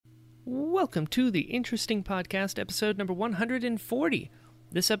Welcome to the Interesting Podcast, episode number 140.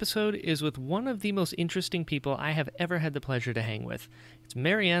 This episode is with one of the most interesting people I have ever had the pleasure to hang with. It's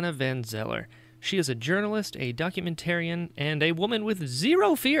Mariana van Zeller. She is a journalist, a documentarian, and a woman with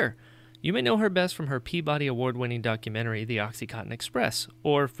zero fear. You may know her best from her Peabody Award-winning documentary, The Oxycontin Express,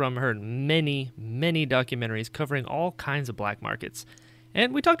 or from her many, many documentaries covering all kinds of black markets.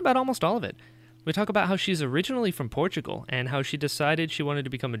 And we talked about almost all of it. We talk about how she's originally from Portugal and how she decided she wanted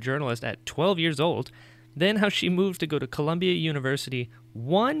to become a journalist at 12 years old, then how she moved to go to Columbia University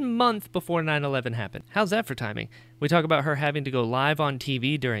 1 month before 9/11 happened. How's that for timing? We talk about her having to go live on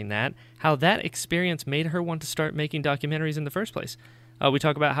TV during that, how that experience made her want to start making documentaries in the first place. We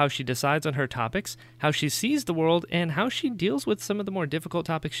talk about how she decides on her topics, how she sees the world, and how she deals with some of the more difficult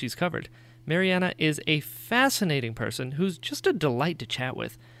topics she's covered. Mariana is a fascinating person who's just a delight to chat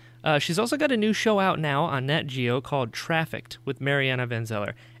with. She's also got a new show out now on Nat Geo called Trafficked with Mariana van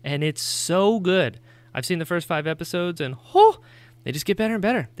Zeller, and it's so good. I've seen the first 5 episodes, and they just get better and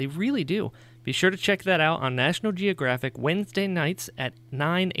better. They really do. Be sure to check that out on National Geographic Wednesday nights at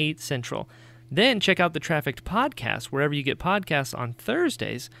 9/8 Central. Then check out the Trafficked podcast wherever you get podcasts on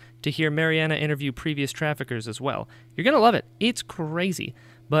Thursdays to hear Mariana interview previous traffickers as well. You're going to love it. It's crazy.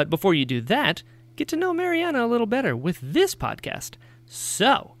 But before you do that, get to know Mariana a little better with this podcast.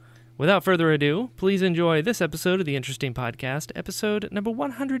 So, without further ado, please enjoy this episode of the Interesting Podcast, episode number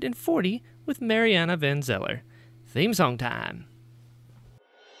 140 with Mariana van Zeller. Theme song time.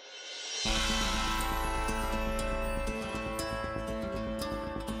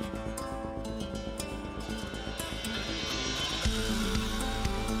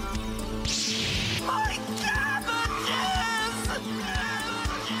 My cabbages!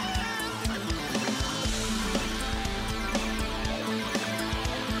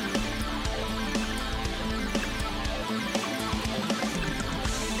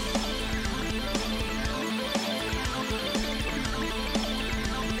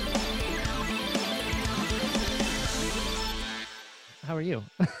 How are you?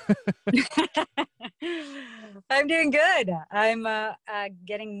 I'm doing good. I'm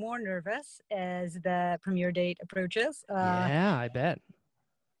getting more nervous as the premiere date approaches. Yeah, I bet.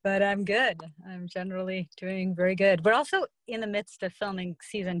 But I'm good. I'm generally doing very good. We're also in the midst of filming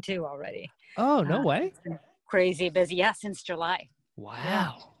season 2 already. Oh, no way. It's been crazy busy. Yeah, since July.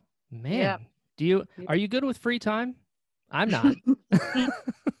 Wow. Man. Yeah. Are you good with free time? I'm not.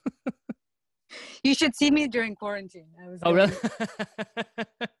 You should see me during quarantine. Oh, really?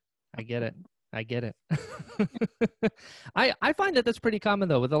 I get it. I find that that's pretty common,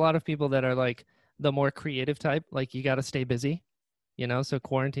 though, with a lot of people that are like the more creative type. Like, you got to stay busy, so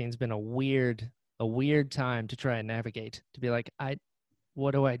quarantine's been a weird time to try and navigate, to be like,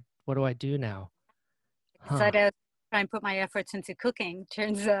 what do I do now? Decided I was trying to put my efforts into cooking.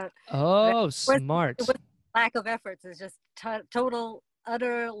 Turns out smart. Lack of efforts is just total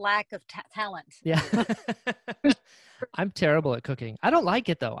utter lack of talent. Yeah. I'm terrible at cooking. I don't like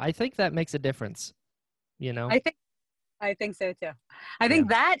it, though. I think that makes a difference, I think so too. I think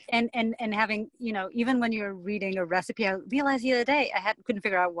that and having, even when you're reading a recipe, I realized the other day couldn't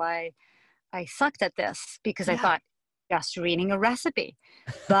figure out why I sucked at this, because I thought just reading a recipe.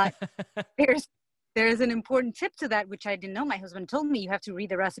 But there's an important tip to that, which I didn't know. My husband told me you have to read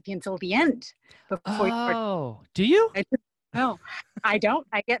the recipe until the end before do you? No, I don't.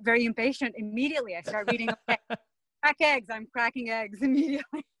 I get very impatient immediately. I start reading, crack eggs. I'm cracking eggs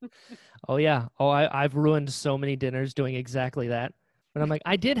immediately. Oh, yeah. Oh, I've ruined so many dinners doing exactly that. But I'm like,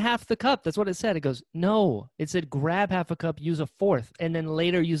 I did half the cup. That's what it said. It goes, no. It said grab half a cup, use a fourth, and then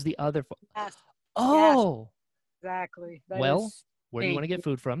later use the other. Yes. Oh. Yes. Exactly. Well, where do you want to get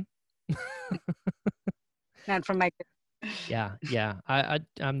food from? Not from my... Yeah.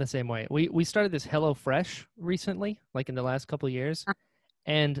 I'm the same way. We started this HelloFresh recently, like in the last couple of years.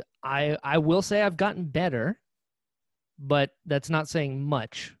 And I will say I've gotten better, but that's not saying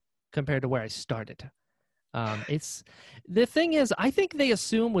much compared to where I started. It's the thing is, I think they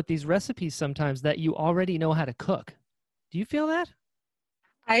assume with these recipes sometimes that you already know how to cook. Do you feel that?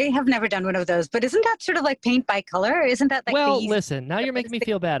 I have never done one of those, but isn't that sort of like paint by color? Isn't that like listen, now you're making me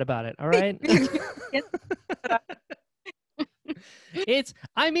feel bad about it, all right?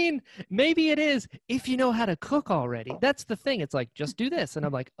 Maybe it is if you know how to cook already. That's the thing. It's like, just do this. And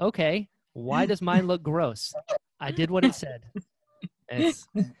I'm like, okay, why does mine look gross? I did what it said.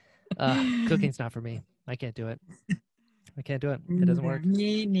 Cooking's not for me. I can't do it. It doesn't work.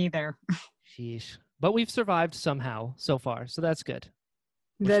 Me neither. Sheesh. But we've survived somehow so far, so that's good.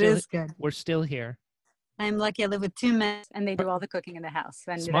 That is good. We're still here. I'm lucky I live with 2 men and they do all the cooking in the house.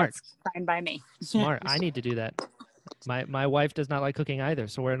 And Smart. That's fine by me. Smart. I need to do that. My wife does not like cooking either,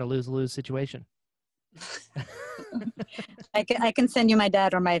 so we're in a lose-lose situation. I can send you my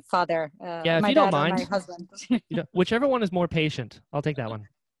dad or my father. Yeah, if my you don't dad or my mind. husband. Whichever one is more patient, I'll take that one.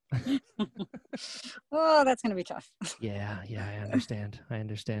 Oh, that's gonna be tough. Yeah, I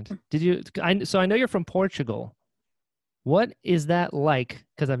understand. So I know you're from Portugal. What is that like?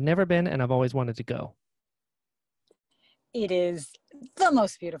 Because I've never been and I've always wanted to go. It is the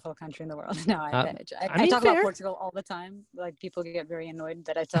most beautiful country in the world. No, Uh, I I mean, talk about fair. Portugal all the time. Like people get very annoyed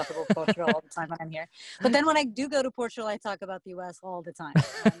that I talk about Portugal all the time when I'm here. But then when I do go to Portugal, I talk about the US all the time.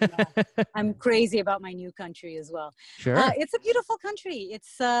 I'm crazy about my new country as well. Sure. It's a beautiful country.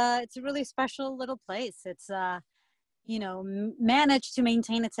 It's a really special little place. It's managed to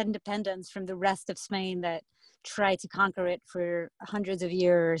maintain its independence from the rest of Spain that tried to conquer it for hundreds of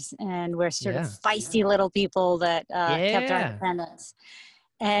years, and we're sort of Yeah. feisty little people that kept our Yeah. independence,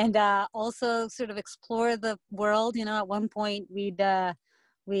 and also sort of explore the world. At one point I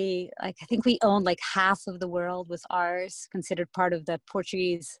think we owned like half of the world was ours, considered part of the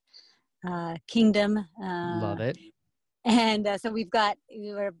Portuguese kingdom. Love it. And so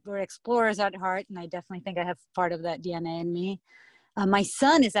we're explorers at heart, and I definitely think I have part of that DNA in me. My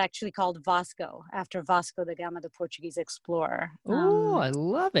son is actually called Vasco, after Vasco da Gama, the Portuguese explorer. Oh, I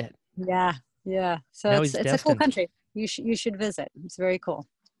love it. Yeah. So Now it's he's a cool destined. country. You should visit. It's very cool.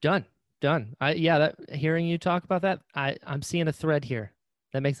 Done. Hearing you talk about that, I'm seeing a thread here.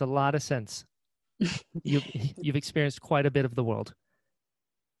 That makes a lot of sense. You've experienced quite a bit of the world.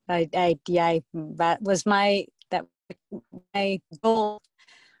 That was my goal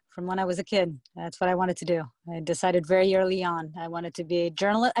from when I was a kid. That's what I wanted to do. I decided very early on. I wanted to be a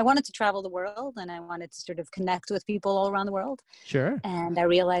journalist. I wanted to travel the world, and I wanted to sort of connect with people all around the world. Sure. And I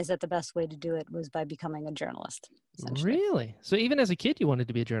realized that the best way to do it was by becoming a journalist. Really? So even as a kid, you wanted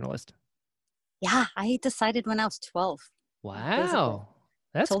to be a journalist? Yeah, I decided when I was 12. Wow. Basically.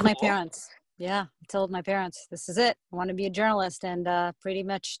 That's told cool. my parents. Yeah, I told my parents, this is it. I want to be a journalist, and pretty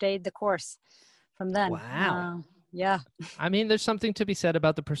much stayed the course from then. Wow. Yeah. I mean, there's something to be said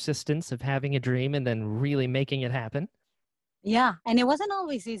about the persistence of having a dream and then really making it happen. Yeah, and it wasn't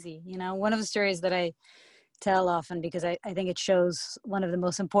always easy. One of the stories that I tell often, because I think it shows one of the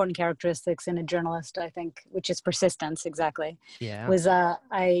most important characteristics in a journalist, I think, which is persistence. Exactly. Yeah. Was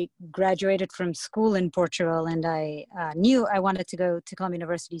I graduated from school in Portugal, and I knew I wanted to go to Columbia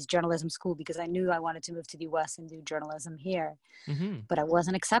University's journalism school because I knew I wanted to move to the US and do journalism here. Mm-hmm. But I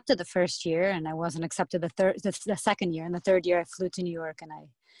wasn't accepted the first year, and I wasn't accepted the second year. And the third year I flew to New York, and I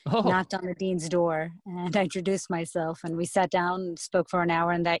knocked on the dean's door, and I introduced myself, and we sat down and spoke for an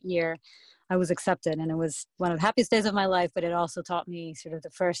hour. And that year I was accepted, and it was one of the happiest days of my life, but it also taught me sort of the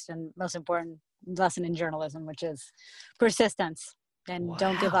first and most important lesson in journalism, which is persistence and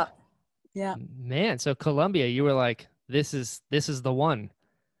don't give up. Yeah. Man, so Columbia, you were like, this is the one.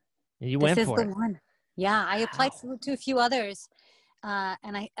 And you went for it. This is the one. Yeah, I applied to a few others.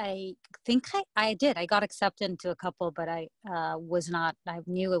 And I think I did. I got accepted into a couple, but I was not. I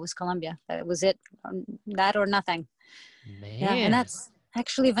knew it was Columbia. That was it. That or nothing. Man. Yeah, and that's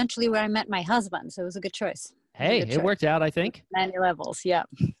actually eventually where I met my husband. So it was a good choice. Hey, it worked out, I think. Many levels, yeah.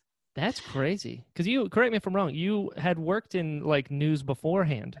 That's crazy. Because you, correct me if I'm wrong, you had worked in like news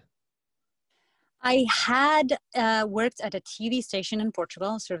beforehand. I had worked at a TV station in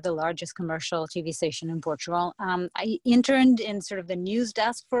Portugal, sort of the largest commercial TV station in Portugal. I interned in sort of the news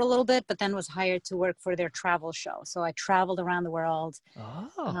desk for a little bit, but then was hired to work for their travel show. So I traveled around the world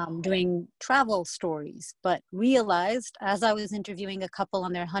doing travel stories, but realized as I was interviewing a couple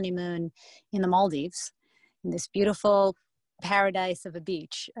on their honeymoon in the Maldives, in this beautiful paradise of a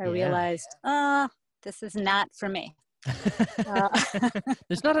beach, I realized, this is not for me.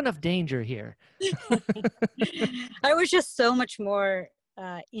 There's not enough danger here. I was just so much more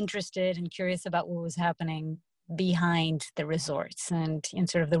interested and curious about what was happening behind the resorts and in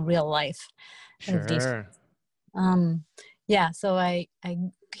sort of the real life of these. So I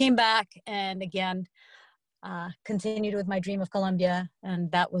came back and again continued with my dream of Colombia,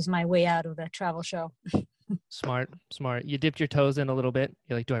 and that was my way out of the travel show. Smart. You dipped your toes in a little bit.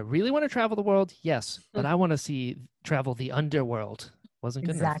 You're like, do I really want to travel the world? Yes, but I want to travel the underworld. Wasn't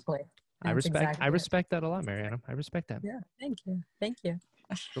good enough. I respect that a lot, Mariana. I respect that. Yeah, thank you.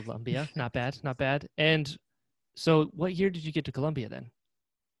 Colombia, not bad. And so what year did you get to Colombia then?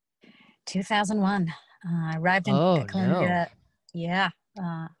 2001. I arrived in Colombia. No. Yeah,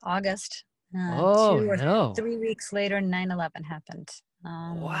 August. 3 weeks later, 9/11 happened.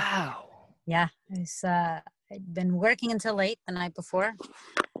 Wow. Yeah, I'd been working until late the night before.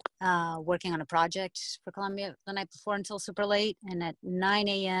 working on a project for Columbia the night before until super late. And at 9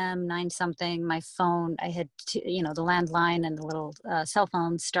 a.m., 9 something, my phone, I had, the landline and the little cell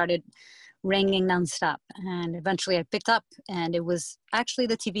phone started ringing nonstop. And eventually I picked up, and it was actually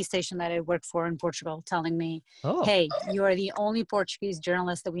the TV station that I worked for in Portugal telling me, hey, you are the only Portuguese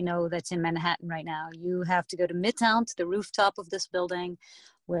journalist that we know that's in Manhattan right now. You have to go to Midtown, to the rooftop of this building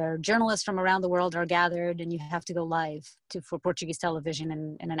where journalists from around the world are gathered, and you have to go live for Portuguese television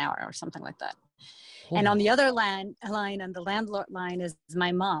in an hour or something like that. And on the other line, on the landlord line, is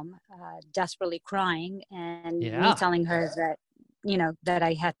my mom desperately crying, and me telling her that, that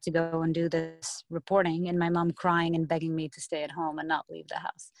I had to go and do this reporting, and my mom crying and begging me to stay at home and not leave the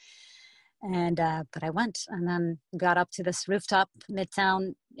house. And, but I went, and then got up to this rooftop,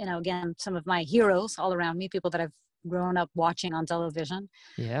 Midtown, again, some of my heroes all around me, people that I've grown up watching on television.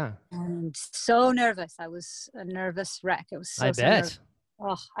 Yeah. And so nervous. I was a nervous wreck. It was so I bet.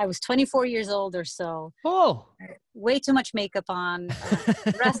 Oh, I was 24 years old or so. Oh. Way too much makeup on,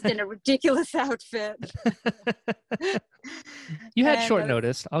 dressed in a ridiculous outfit. You had short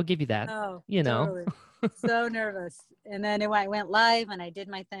notice. I'll give you that. Oh, totally. So nervous. And then I went live, and I did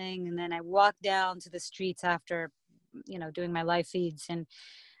my thing. And then I walked down to the streets after, doing my live feeds, and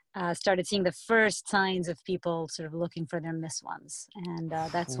started seeing the first signs of people sort of looking for their missed ones. And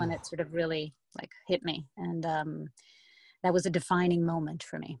that's when it sort of really hit me. And that was a defining moment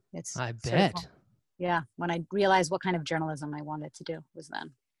for me. I bet. When I realized what kind of journalism I wanted to do was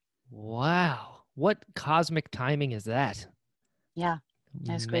then. Wow. What cosmic timing is that? Yeah.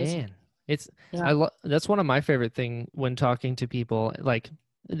 That's crazy. Man. That's one of my favorite things when talking to people. Like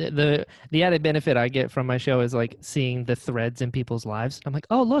the added benefit I get from my show is seeing the threads in people's lives. I'm like,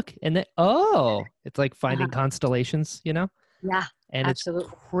 oh, look. And then, it's like finding constellations, Yeah. And absolutely.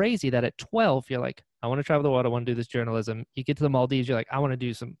 It's crazy that at 12, you're like, I want to travel the world. I want to do this journalism. You get to the Maldives. You're like, I want to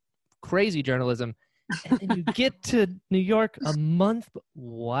do some crazy journalism. And then you get to New York a month.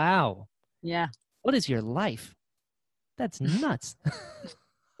 Wow. Yeah. What is your life? That's nuts.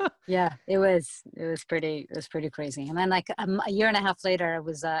 Yeah, it was pretty crazy. And then a year and a half later,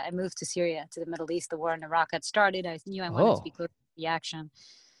 I moved to Syria, to the Middle East. The war in Iraq had started. I knew I wanted to be close to the action.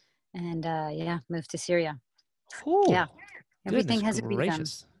 And moved to Syria. Ooh, yeah. Everything has a reason.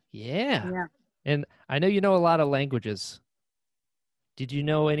 Yeah. And I know you know a lot of languages. Did you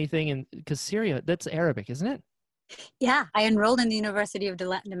know anything because Syria, that's Arabic, isn't it? Yeah, I enrolled in the University of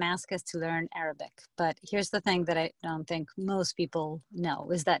Damascus to learn Arabic. But here's the thing that I don't think most people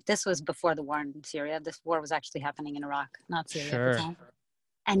know is that this was before the war in Syria. This war was actually happening in Iraq, not Syria at the time.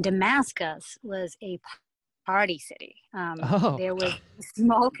 And Damascus was a party city. There was a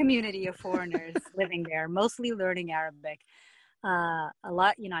small community of foreigners living there, mostly learning Arabic. A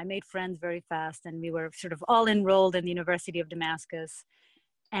lot, I made friends very fast, and we were sort of all enrolled in the University of Damascus.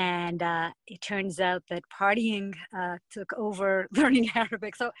 And it turns out that partying took over learning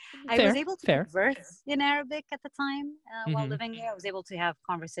Arabic. So I was able to converse in Arabic at the time while living there. I was able to have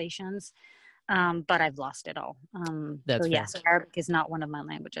conversations, but I've lost it all. That's fair. So Arabic is not one of my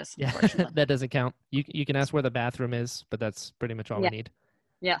languages. Yeah, that doesn't count. You can ask where the bathroom is, but that's pretty much all we need.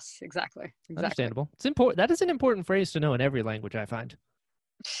 Yes, exactly. Understandable. It's important. That is an important phrase to know in every language, I find.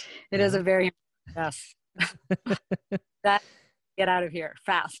 It is a very yes. That get out of here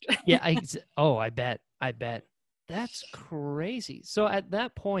fast. Yeah. I bet. That's crazy. So at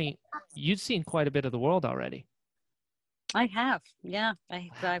that point, you'd seen quite a bit of the world already. I have. Yeah.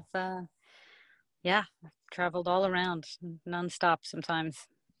 I've traveled all around nonstop sometimes.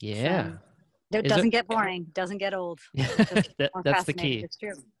 Yeah. So, it doesn't get boring. Doesn't get old. That's the key. It's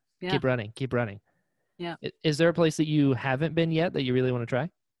true. Yeah. Keep running. Yeah. Is there a place that you haven't been yet that you really want to try?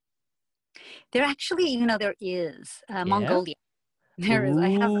 There actually, there is Mongolia. There is. I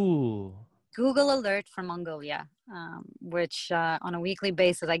have a Google alert for Mongolia, which on a weekly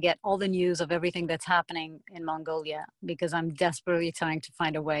basis, I get all the news of everything that's happening in Mongolia because I'm desperately trying to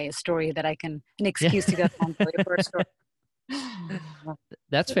find a story that an excuse to go to Mongolia for a story.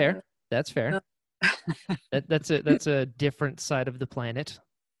 That's fair. That's a different side of the planet.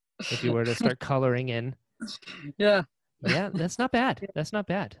 If you were to start coloring in. Yeah. Yeah, that's not bad.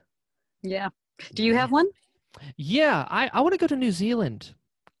 Yeah. Do you have one? Yeah, I want to go to New Zealand.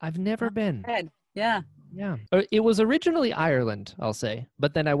 I've never been. Yeah. Yeah. It was originally Ireland, I'll say,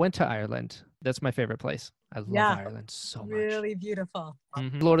 but then I went to Ireland. That's my favorite place. I love Ireland so much. Really beautiful.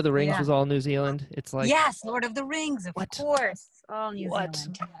 Mm-hmm. Lord of the Rings was all New Zealand. It's like yes, Lord of the Rings, of course. All New Zealand.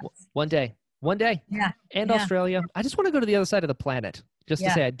 Yes. One day. Yeah. And Australia. I just want to go to the other side of the planet just to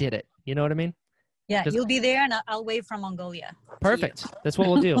say I did it. You know what I mean? Yeah, you'll be there, and I'll wave from Mongolia. Perfect. That's what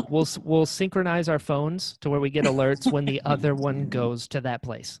we'll do. We'll synchronize our phones to where we get alerts when the other one goes to that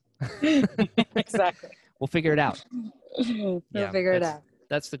place. Exactly. We'll figure it out. We'll Yeah, figure it out.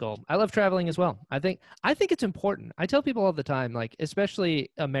 that's the goal. I love traveling as well. I think it's important. I tell people all the time, like especially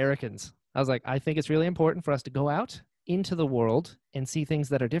Americans. I was like, I think it's really important for us to go out into the world and see things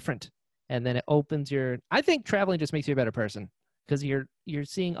that are different. And then it opens your I think traveling just makes you a better person because you're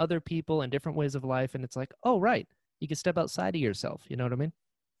seeing other people and different ways of life and it's like, "Oh, right. You can step outside of yourself." You know what I mean?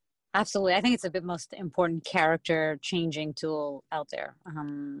 Absolutely. I think it's the most important character changing tool out there.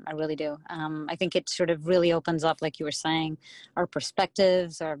 I really do. I think it sort of really opens up, like you were saying, our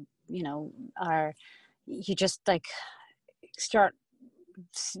perspectives, our, you just like start,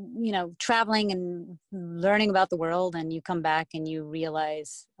 traveling and learning about the world, and you come back and you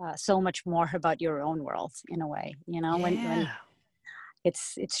realize so much more about your own world in a way, when Yeah.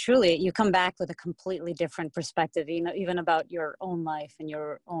 it's truly, you come back with a completely different perspective, even about your own life and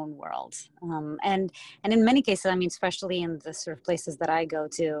your own world. And in many cases, I mean, especially in the sort of places that I go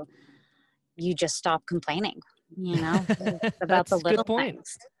to, you just stop complaining, about That's the a good little point.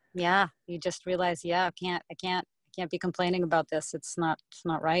 things. Yeah, you just realize, yeah, I can't be complaining about this. It's not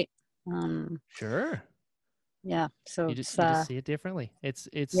right. um Sure. yeah, so it's You just see it differently. It's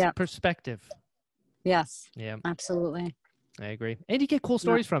yeah, perspective. yes, Yeah, absolutely. I agree. And you get cool Yeah,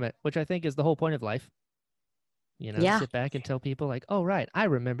 stories from it, which I think is the whole point of life. yeah, Sit back and tell people like, "Oh, right, I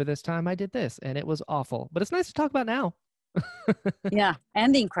remember this time I did this and it was awful." But it's nice to talk about now. yeah,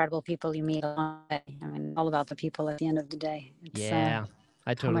 and the incredible people you meet along the way. I mean, all about the people at the end of the day. It's Yeah,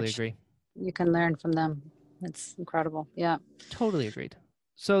 I how totally much agree. you can learn from them. It's incredible. Yeah. Totally agreed.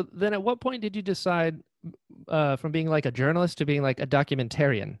 So then at what point did you decide from being like a journalist to being like a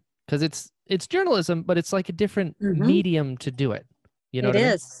documentarian? Because it's journalism, but it's like a different Hmm. medium to do it. You know It what I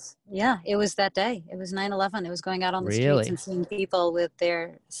mean? is. Yeah, it was that day. It was 9/11. It was going out on the streets Really? and seeing people with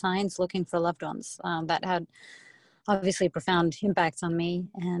their signs looking for loved ones. That had obviously profound impacts on me.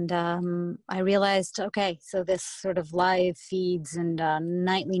 And I realized, okay, so this sort of live feeds and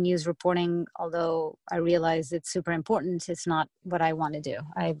nightly news reporting, although I realize it's super important, it's not what I want to do.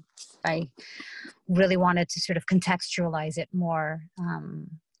 I really wanted to sort of contextualize it more,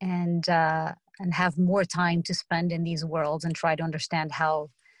 and have more time to spend in these worlds and try to understand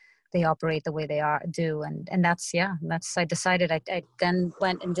how they operate the way they do. And that's I decided. I then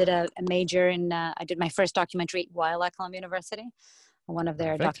went and did a major in I did my first documentary while at Columbia University, one of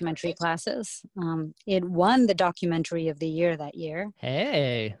their Perfect. documentary classes. It won the documentary of the year that year.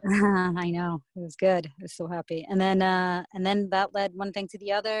 Hey. I know, it was good. I was so happy. And then that led one thing to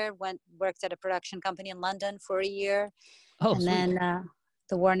the other. Worked at a production company in London for a year, Oh, and sweet. then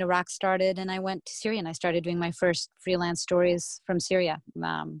the war in Iraq started, and I went to Syria and I started doing my first freelance stories from Syria.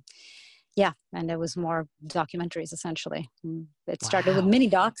 Yeah, and it was more documentaries essentially. It started with Wow. mini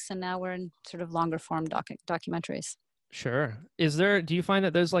docs, and now we're in sort of longer form documentaries. Sure. Do you find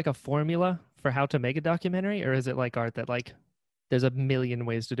that there's like a formula for how to make a documentary, or is it like art that like there's a million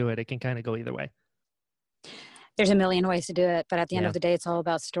ways to do it? It can kind of go either way. There's a million ways to do it, but at the end Yeah. of the day, it's all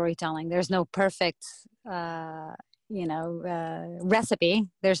about storytelling. There's no perfect, recipe.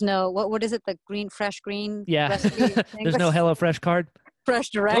 There's no what is it? The fresh green Yeah. recipe thing. There's no HelloFresh card. Fresh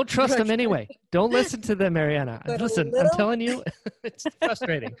Don't direct. trust them anyway. Don't listen to them, Mariana. But a Listen, I'm little. telling you, it's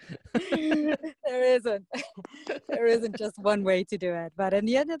frustrating. There isn't. There isn't just one way to do it. But at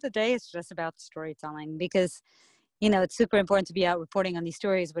the end of the day, it's just about storytelling, because it's super important to be out reporting on these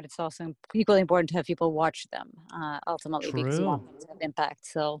stories, but it's also equally important to have people watch them, ultimately, because you True. want them to have impact.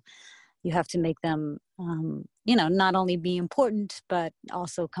 So you have to make them, not only be important, but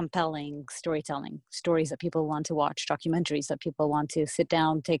also compelling storytelling, stories that people want to watch, documentaries that people want to sit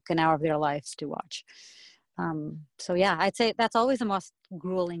down, take an hour of their lives to watch. So yeah, I'd say that's always the most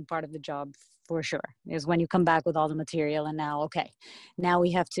grueling part of the job, for sure, is when you come back with all the material, and now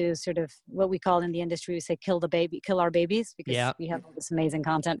we have to sort of, what we call in the industry, we say kill our babies, because Yeah. we have all this amazing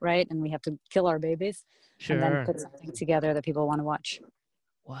content, right? And we have to kill our babies and then Sure. put something together that people want to watch.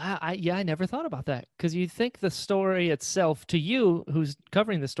 Wow. I never thought about that because you think the story itself, to you who's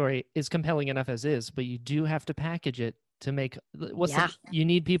covering the story, is compelling enough as is, but you do have to package it to make Yeah. you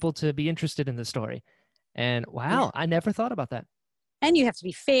need people to be interested in the story. And Yeah. wow, I never thought about that. And you have to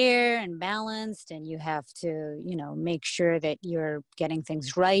be fair and balanced, and you have to, make sure that you're getting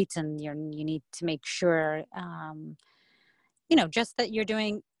things right, and you need to make sure, just that you're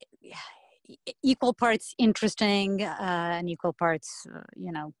doing equal parts interesting, and equal parts,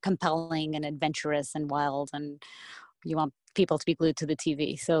 compelling and adventurous and wild, and you want people to be glued to the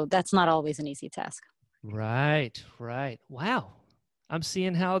TV. So that's not always an easy task. Right, right. Wow. I'm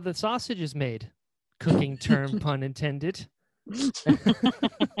seeing how the sausage is made. Cooking term, pun intended.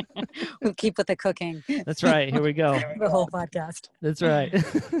 We'll keep with the cooking. That's right. Here we go. The whole podcast. That's right.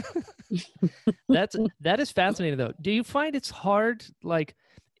 That is fascinating though. Do you find it's hard? Like,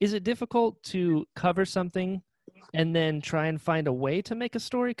 is it difficult to cover something and then try and find a way to make a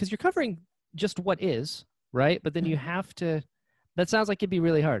story? Because you're covering just what is, right? But then you have to, that sounds like it'd be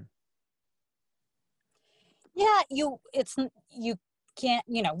really hard. Yeah, you can't,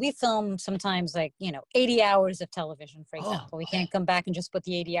 we film sometimes 80 hours of television, for example. We can't come back and just put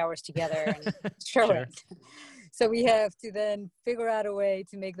the 80 hours together and show Sure. it. So we have to then figure out a way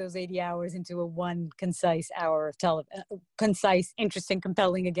to make those 80 hours into a one concise hour of concise, interesting,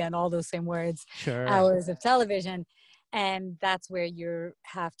 compelling, again, all those same words, Sure. hours of television. And that's where you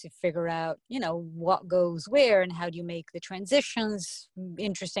have to figure out, what goes where and how do you make the transitions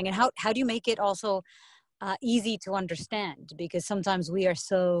interesting, and how do you make it also easy to understand, because sometimes we are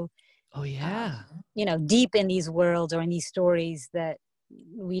so deep in these worlds or in these stories that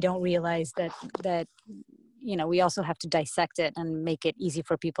we don't realize that we also have to dissect it and make it easy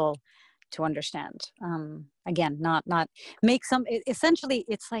for people to understand. Again, not make essentially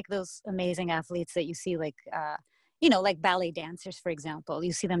it's like those amazing athletes that you see, like ballet dancers, for example.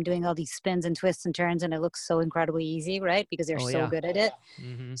 You see them doing all these spins and twists and turns, and it looks so incredibly easy, right? Because they're so good at it.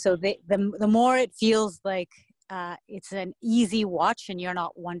 Mm-hmm. So the more it feels like it's an easy watch and you're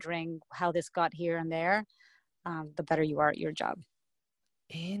not wondering how this got here and there, the better you are at your job.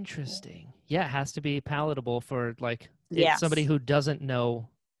 Interesting. Yeah, it has to be palatable for Yes. somebody who doesn't know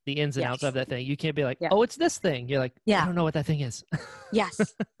the ins and outs of that thing. You can't be like, oh, it's this thing. You're like, I don't know what that thing is. Yes.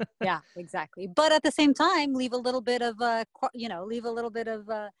 Yeah, exactly. But at the same time, leave a little bit of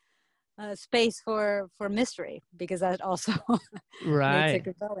space for mystery, because that also makes it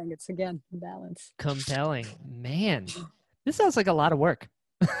compelling. It's, again, balance. Compelling. Man, this sounds like a lot of work.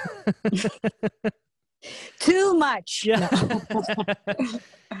 Too much. Yeah.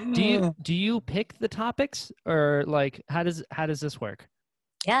 Do you pick the topics, or how does this work?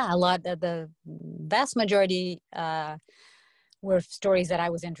 Yeah, a lot of the vast majority were stories that I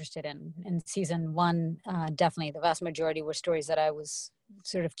was interested in season one. Definitely the vast majority were stories that I was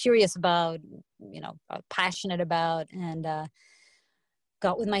sort of curious about, passionate about, and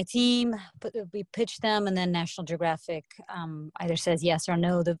got with my team, we pitched them, and then National Geographic either says yes or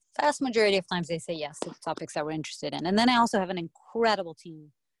no. The vast majority of times they say yes to the topics that we're interested in. And then I also have an incredible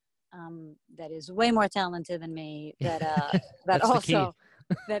team that is way more talented than me, that also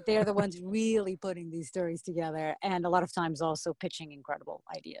that they're the ones really putting these stories together, and a lot of times also pitching incredible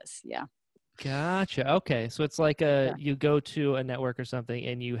ideas. Yeah. Gotcha. Okay. So it's like you go to a network or something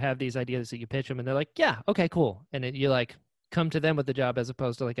and you have these ideas that you pitch them, and they're like, yeah, okay, cool. And you come to them with the job, as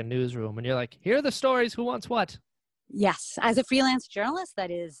opposed to a newsroom, and you're like, here are the stories, who wants what? Yes, as a freelance journalist, that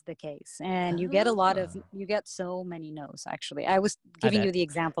is the case, and you get you get so many no's. Actually, I was giving you the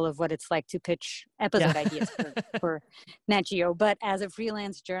example of what it's like to pitch episode ideas for Nat Geo, but as a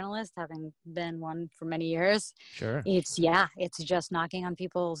freelance journalist, having been one for many years, sure, it's just knocking on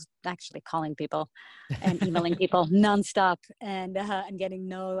actually calling people, and emailing people nonstop, and getting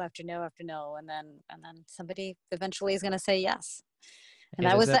no after no after no, and then somebody eventually is going to say yes, and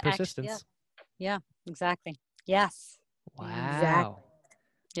that was the persistence. Yeah, exactly. Yes. Wow. Exactly.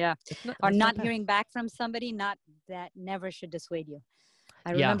 Yeah. Or not hearing back from somebody, that never should dissuade you.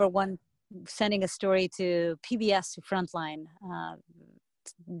 I remember sending a story to PBS, to Frontline,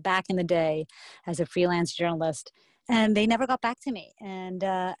 back in the day as a freelance journalist, and they never got back to me. And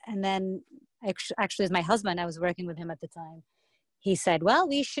then actually, as my husband, I was working with him at the time, he said, well,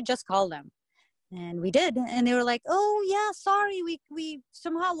 we should just call them. And we did. And they were like, oh, yeah, sorry, we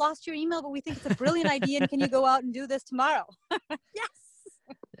somehow lost your email, but we think it's a brilliant idea. And can you go out and do this tomorrow? Yes.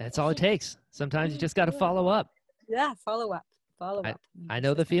 That's all it takes. Sometimes you just got to follow up. Yeah, follow up. I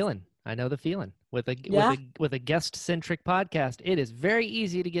know the feeling. With a guest-centric podcast, it is very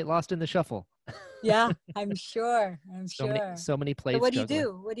easy to get lost in the shuffle. Yeah, I'm sure. So many plays. So what do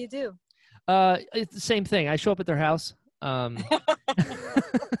you do? It's the same thing. I show up at their house. I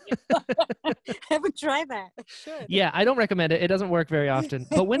haven't tried that. I should. Yeah, I don't recommend it. It doesn't work very often,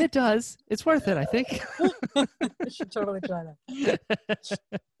 but when it does, it's worth it, I think. I should totally try that.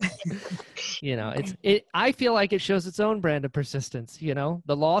 I feel like it shows its own brand of persistence. The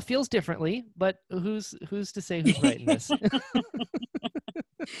law feels differently, but who's to say who's right in this?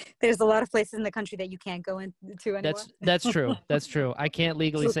 There's a lot of places in the country that you can't go into anymore. That's true. That's true. I can't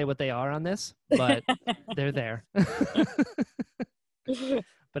legally say what they are on this, but they're there.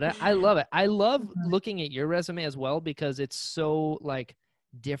 But I love it. I love looking at your resume as well, because it's so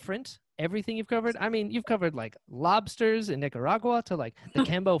different. Everything you've covered. I mean, you've covered lobsters in Nicaragua, to the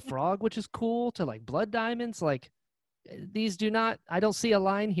Cambo frog, which is cool, to blood diamonds. these do not, I don't see a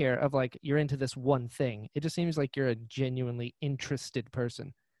line here of like, you're into this one thing. It just seems like you're a genuinely interested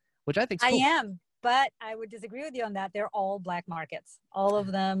person, which I think is I cool. am, but I would disagree with you on that. They're all black markets. All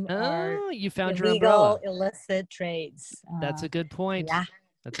of them are Oh, you found your illegal, umbrella. illicit trades. That's a good point. Yeah,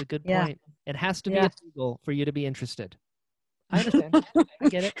 That's a good yeah, point. It has to be yeah. illegal for you to be interested. I understand. I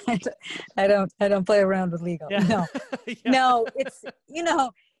get it. I don't play around with legal. Yeah. No, Yeah. no, it's,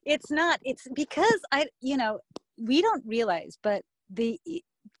 it's not, it's because we don't realize, but the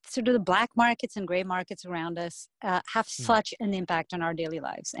sort of the black markets and gray markets around us have such an impact on our daily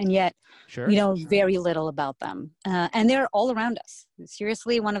lives. And yet Sure. we know very little about them. And they're all around us.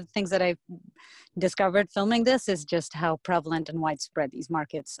 Seriously, one of the things that I've discovered filming this is just how prevalent and widespread these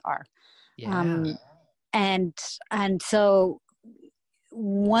markets are. Yeah. And so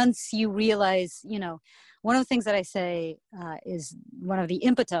once you realize, one of the things that I say is one of the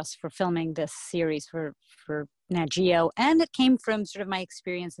impetus for filming this series for Nat Geo, and it came from sort of my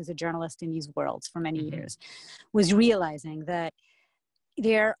experience as a journalist in these worlds for many years, was realizing that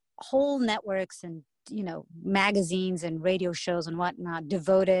there are whole networks and magazines and radio shows and whatnot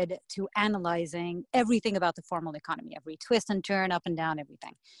devoted to analyzing everything about the formal economy, every twist and turn, up and down,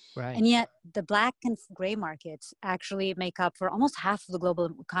 everything. Right. And yet the black and gray markets actually make up for almost half of the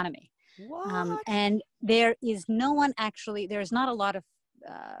global economy. What? And there is no one actually, there's not a lot of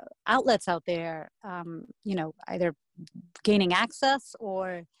outlets out there, either gaining access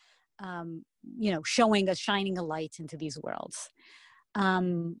or, shining a light into these worlds.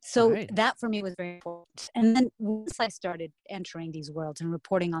 So Right. that for me was very important. And then once I started entering these worlds and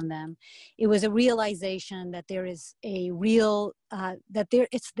reporting on them, it was a realization that there is a real,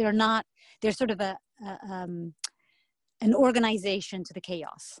 they're sort of an organization to the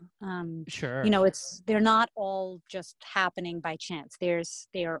chaos. Sure. They're not all just happening by chance.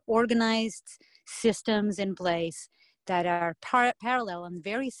 They are organized systems in place that are parallel and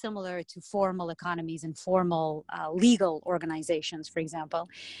very similar to formal economies and formal legal organizations, for example.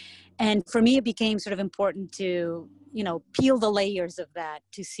 And for me, it became sort of important to, peel the layers of that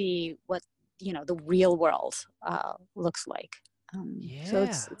to see what, the real world looks like. So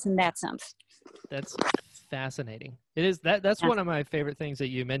it's in that sense. That's fascinating. It is that's one of my favorite things that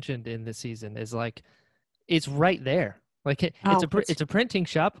you mentioned in this season is like, it's right there. Like it's a printing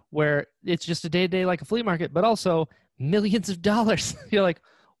shop where it's just a day-to-day like a flea market, but also millions of dollars. You're like,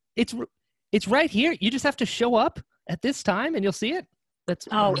 it's right here. You just have to show up at this time and you'll see it. That's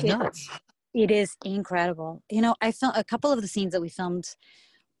nuts. It is incredible. I filmed a couple of the scenes that we filmed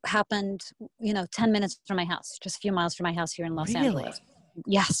happened, 10 minutes from my house, just a few miles from my house here in Los Angeles.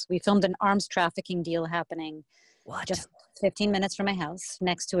 Yes, we filmed an arms trafficking deal happening just 15 minutes from my house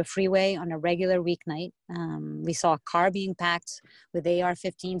next to a freeway on a regular weeknight. We saw a car being packed with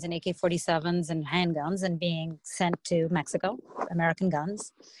AR-15s and AK-47s and handguns and being sent to Mexico, American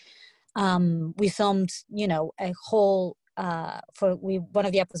guns. We filmed, a whole, one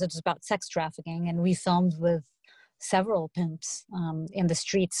of the episodes was about sex trafficking, and we filmed with several pimps in the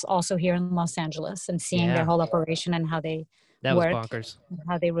streets also here in Los Angeles and seeing their whole operation and how they work, was bonkers.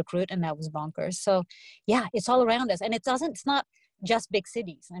 How they recruit, and that was bonkers. So yeah, it's all around us, and it's not just big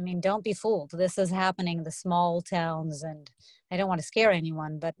cities. I mean, don't be fooled. This is happening in the small towns, and I don't want to scare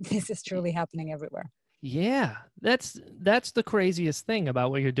anyone, but this is truly happening everywhere. Yeah, that's the craziest thing about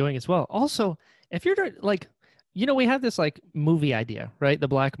what you're doing as well. Also, if you're like, we have this like movie idea, right? The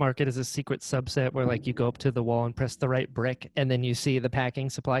black market is a secret subset where like you go up to the wall and press the right brick and then you see the packing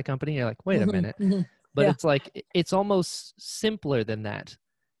supply company. You're like, wait a minute. But it's like, it's almost simpler than that.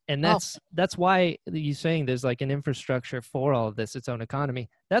 And that's why you're saying there's like an infrastructure for all of this, its own economy.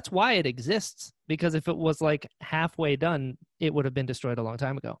 That's why it exists. Because if it was like halfway done, it would have been destroyed a long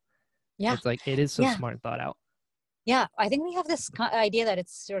time ago. Yeah. It's like, it is so smart and thought out. Yeah, I think we have this idea that it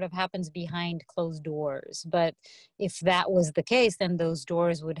sort of happens behind closed doors. But if that was the case, then those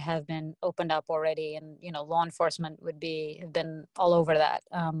doors would have been opened up already, and law enforcement have been all over that.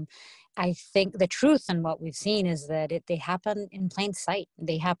 I think the truth and what we've seen is that they happen in plain sight.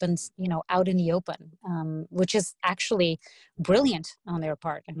 They happen, out in the open, which is actually brilliant on their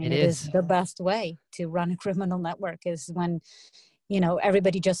part. I mean, it is the best way to run a criminal network is when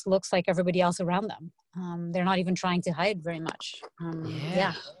everybody just looks like everybody else around them. They're not even trying to hide very much.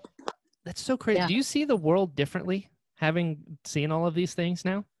 That's so crazy. Yeah. Do you see the world differently, having seen all of these things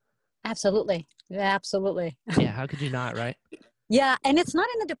now? Absolutely. Yeah, absolutely. Yeah, how could you not, right? Yeah, and it's not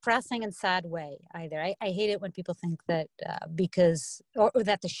in a depressing and sad way either. I hate it when people think that because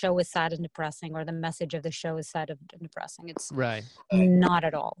that the show is sad and depressing, or the message of the show is sad and depressing. It's right. Not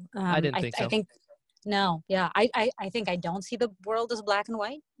at all. I didn't think so. No, yeah. I think I don't see the world as black and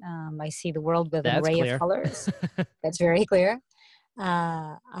white. I see the world with an That's array of clear. colors. That's very clear.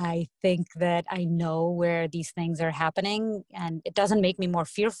 I think that I know where these things are happening, and it doesn't make me more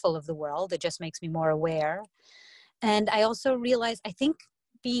fearful of the world. It just makes me more aware. And I also realize, I think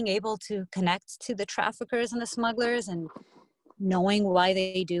being able to connect to the traffickers and the smugglers and knowing why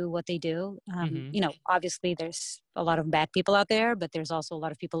they do what they do. Hmm. Obviously there's a lot of bad people out there, but there's also a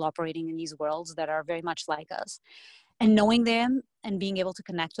lot of people operating in these worlds that are very much like us. And knowing them and being able to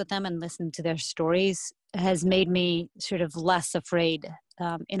connect with them and listen to their stories has made me sort of less afraid,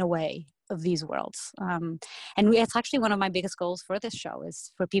 in a way, of these worlds. And it's actually one of my biggest goals for this show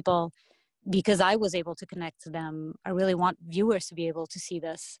is for people, because I was able to connect to them. I really want viewers to be able to see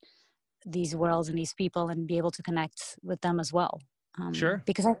these worlds and these people and be able to connect with them as well. Sure.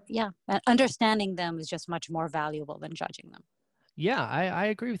 Because understanding them is just much more valuable than judging them. Yeah, I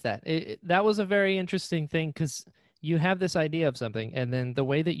agree with that. That was a very interesting thing because you have this idea of something, and then the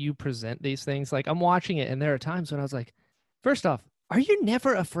way that you present these things, like I'm watching it, and there are times when I was like, first off, are you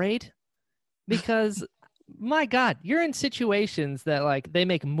never afraid? Because my God, you're in situations that like they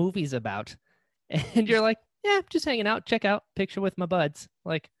make movies about, and you're like, yeah, just hanging out, check out, picture with my buds.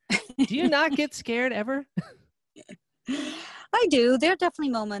 Like, do you not get scared ever? I do. There are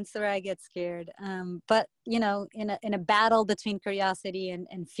definitely moments where I get scared. But in a battle between curiosity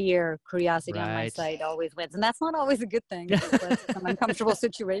and fear, curiosity on my Right. side always wins, and that's not always a good thing. It's led to some uncomfortable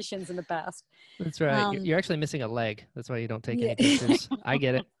situations in the past. That's right. Um, You're actually missing a leg. That's why you don't take yeah. any pictures. I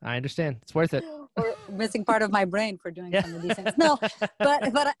get it. I understand. It's worth it. Or missing part of my brain for doing Yeah. some of these things. No,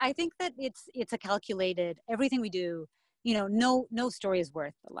 but I think that it's a calculated, everything we do. No story is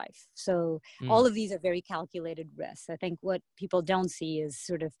worth a life. So Mm. all of these are very calculated risks. I think what people don't see is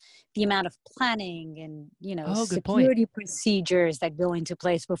sort of the amount of planning and Oh, good point. security procedures that go into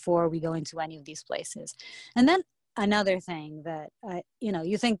place before we go into any of these places. And then another thing that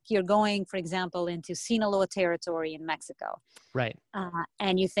you think you're going, for example, into Sinaloa territory in Mexico, Right.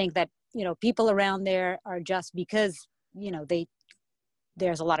 and you think that people around there are just because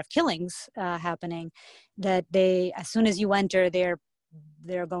there's a lot of killings happening, that they, as soon as you enter, they're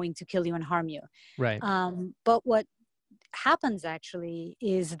going to kill you and harm you. Right. But what happens actually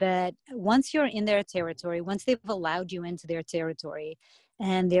is that once you're in their territory, once they've allowed you into their territory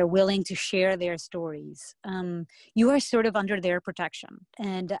and they're willing to share their stories, you are sort of under their protection.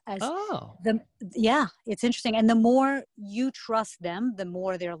 And Oh, yeah, it's interesting. And the more you trust them, the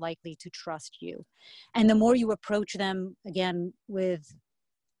more they're likely to trust you. And the more you approach them, again, with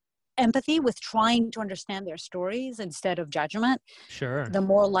empathy, with trying to understand their stories instead of judgment, sure. the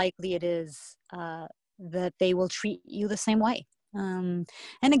more likely it is that they will treat you the same way. And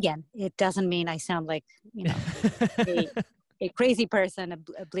again, it doesn't mean I sound like a, a crazy person,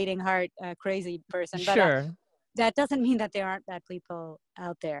 a bleeding heart, crazy person, but Sure. that doesn't mean that there aren't bad people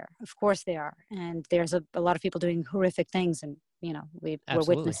out there. Of course there are, and there's a lot of people doing horrific things, and we're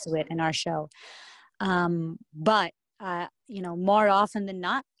Absolutely. witness to it in our show. But more often than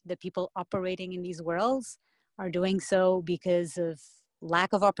not, the people operating in these worlds are doing so because of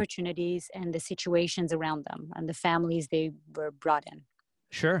lack of opportunities and the situations around them and the families they were brought in.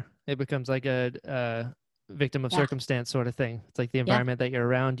 Sure. It becomes like a victim of Yeah, circumstance sort of thing. It's like the yeah, environment that you're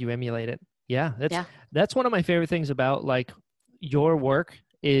around, you emulate it. Yeah, yeah, that's one of my favorite things about like your work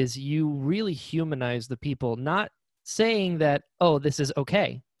is you really humanize the people, not saying that, oh, this is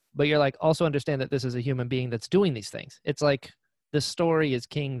okay, but you're like also understand that this is a human being that's doing these things. It's like the story is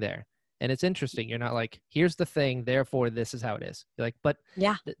king there. And it's interesting. You're not like, here's the thing, therefore this is how it is. You're like, but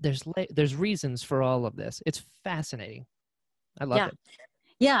yeah, there's reasons for all of this. It's fascinating. I love yeah. it.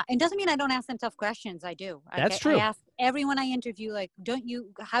 Yeah, it doesn't mean I don't ask them tough questions. I do. That's I true. ask everyone I interview, like,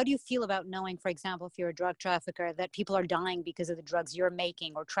 how do you feel about knowing, for example, if you're a drug trafficker, that people are dying because of the drugs you're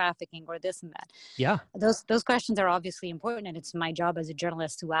making or trafficking or this and that? Yeah. Those questions are obviously important, and it's my job as a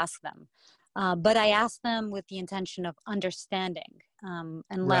journalist to ask them. But I ask them with the intention of understanding,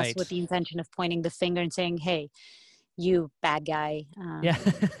 and less with Right. the intention of pointing the finger and saying, hey, you bad guy, Yeah.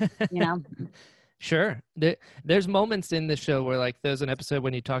 you know? Sure. There's moments in the show where like there's an episode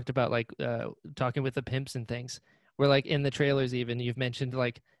when you talked about like talking with the pimps and things where like in the trailers even you've mentioned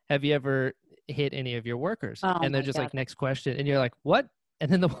like have you ever hit any of your workers? Oh And they're my just God. like next question and you're like, "What?"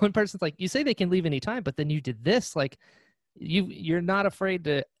 And then the one person's like, "You say they can leave any time, but then you did this." Like you're not afraid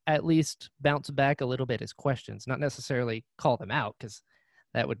to at least bounce back a little bit as questions, not necessarily call them out cuz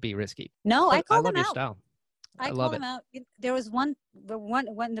that would be risky. No, I I call love them your out. style. I I love call it. him out. There was one,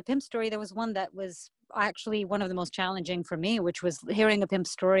 the pimp story. There was one that was actually one of the most challenging for me, which was hearing a pimp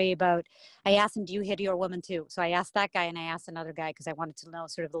story about. I asked him, "Do you hit your woman too?" So I asked that guy, and I asked another guy because I wanted to know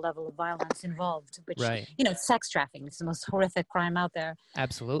sort of the level of violence involved. Which, Right. sex trafficking. It's the most horrific crime out there,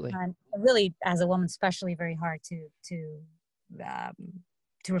 Absolutely. and really, as a woman, especially very hard um,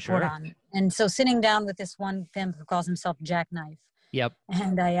 to report Sure. on. And so, sitting down with this one pimp who calls himself Jackknife. Yep.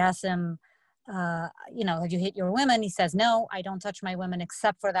 And I asked him, have you hit your women? He says, no, I don't touch my women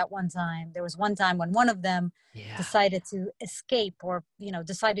except for that one time. There was one time when one of them Yeah. decided to escape or,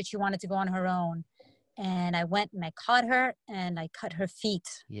 decided she wanted to go on her own. And I went and I caught her and I cut her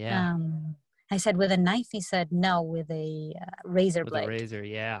feet. Yeah. I said, with a knife? He said, no, with a razor With a blade. razor.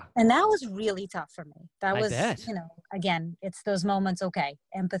 Yeah. And that was really tough for me. That I was, bet. again, it's those moments, okay,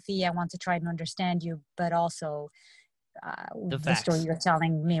 empathy, I want to try and understand you, but also The the story facts. you're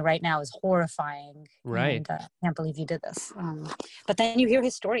telling me right now is horrifying. Right. And I can't believe you did this. But then you hear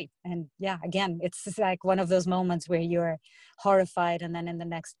his story. And yeah, again, it's just like one of those moments where you're horrified. And then in the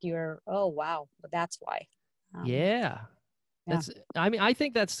next year, oh, wow, that's why. Yeah. Yeah. I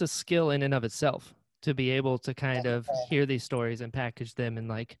think that's the skill in and of itself to be able to kind of hear these stories and package them. And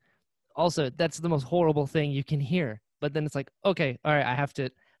like, also, that's the most horrible thing you can hear. But then it's like, okay, all right, I have to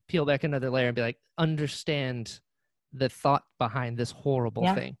peel back another layer and be like, understand the thought behind this horrible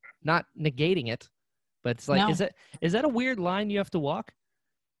Yeah. thing, not negating it, but it's like, No, is that a weird line you have to walk?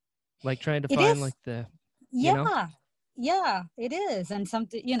 Like trying to it find is. like the, Yeah. Yeah, it is. And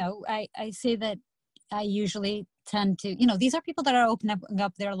something, I say that I usually tend to, these are people that are opening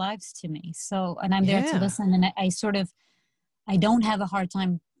up their lives to me. So, and I'm there to yeah. listen. And I sort of, I don't have a hard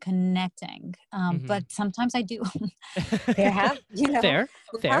time connecting, but sometimes I do. There have, Fair, there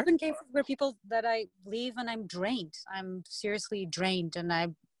fair. have been cases where people that I leave and I'm drained. I'm seriously drained, and I,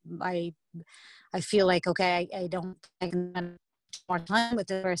 I feel like okay, I don't I can spend more time with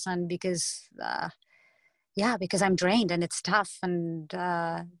the person because, because I'm drained and it's tough. And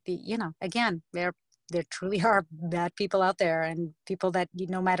again, there truly are bad people out there, and people that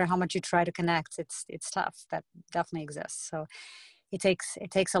no matter how much you try to connect, it's tough. That definitely exists. So it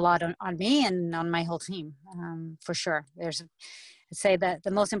takes a lot on me and on my whole team, for sure. I'd say that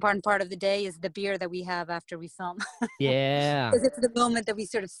the most important part of the day is the beer that we have after we film. Yeah. Because it's the moment that we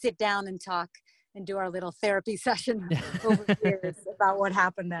sort of sit down and talk and do our little therapy session over beers about what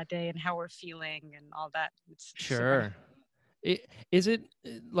happened that day and how we're feeling and all that. It's super. Sure. Is it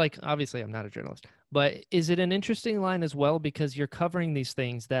like, obviously I'm not a journalist, but is it an interesting line as well because you're covering these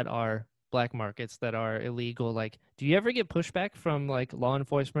things that are black markets, that are illegal? Like, do you ever get pushback from like law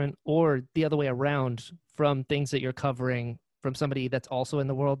enforcement, or the other way around, from things that you're covering from somebody that's also in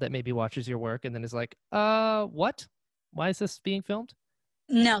the world that maybe watches your work and then is like, what? Why is this being filmed?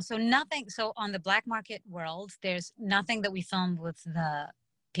 No, so nothing. So on the black market world, there's nothing that we filmed with the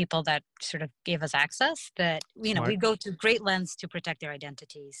people that sort of gave us access, that, Smart. we go to great lengths to protect their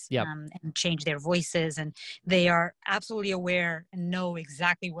identities, Yep. and change their voices. And they are absolutely aware and know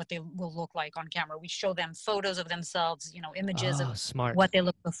exactly what they will look like on camera. We show them photos of themselves, images Oh, of smart. what they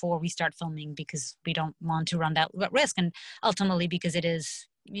look before we start filming, because we don't want to run that risk. And ultimately, because it is,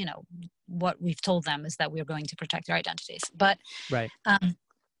 what we've told them is that we're going to protect their identities. But Right.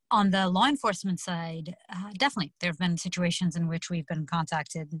 On the law enforcement side, definitely there have been situations in which we've been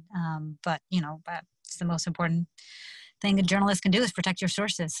contacted. But it's the most important thing a journalist can do is protect your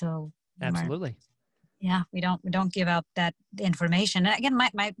sources. So Absolutely. we don't give out that information. And again,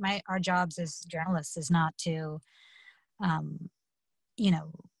 our jobs as journalists is not to,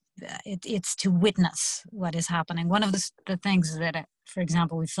 it's to witness what is happening. One of the things that, for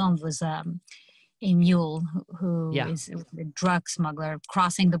example, we filmed was a mule who is a drug smuggler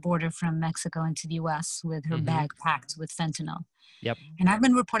crossing the border from Mexico into the U.S. with her bag packed with fentanyl. Yep. And I've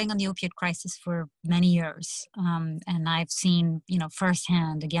been reporting on the opiate crisis for many years. And I've seen,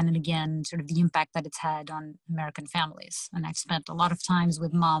 firsthand, again and again, sort of the impact that it's had on American families. And I've spent a lot of times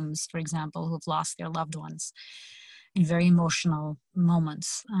with moms, for example, who've lost their loved ones in very emotional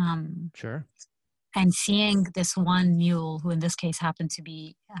moments. Sure. And seeing this one mule, who in this case happened to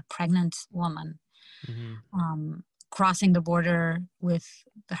be a pregnant woman, crossing the border with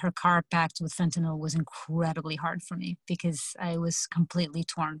her car packed with fentanyl was incredibly hard for me, because I was completely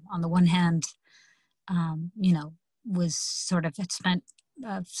torn. On the one hand, was sort of had spent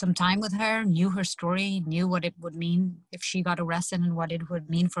some time with her, knew her story, knew what it would mean if she got arrested and what it would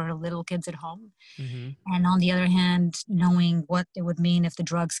mean for her little kids at home. And on the other hand, knowing what it would mean if the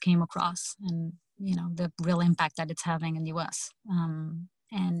drugs came across, and the real impact that it's having in the U.S.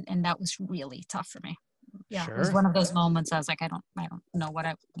 And that was really tough for me. Yeah, it Sure. was one of those moments I was like, I don't know what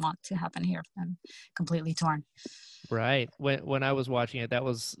I want to happen here. I'm completely torn. Right. When I was watching it, that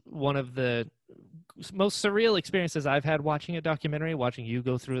was one of the most surreal experiences I've had watching a documentary, watching you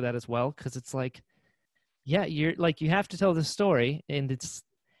go through that as well, because it's like, yeah, you're like, you have to tell this story, and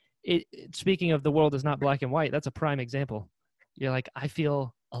speaking of the world is not black and white, that's a prime example. You're like, I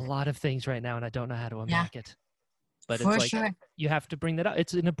feel a lot of things right now and I don't know how to Yeah, unpack it. But it's for like, sure. you have to bring that up.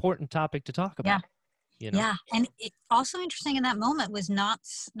 It's an important topic to talk Yeah. about, you know? Yeah, and it also interesting in that moment was not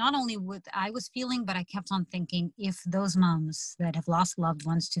only what I was feeling, but I kept on thinking, if those moms that have lost loved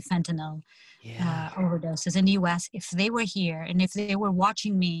ones to fentanyl Yeah. overdoses in the U.S., if they were here and if they were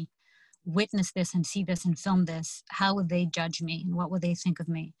watching me witness this and see this and film this, how would they judge me and what would they think of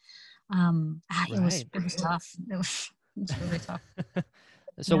me? Right. It was tough. It was really tough.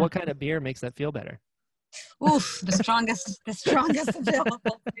 So Yeah. what kind of beer makes that feel better? Oof, the strongest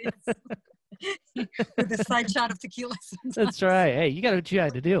available, please. With a side shot of tequila. Sometimes. That's right. Hey, you got what you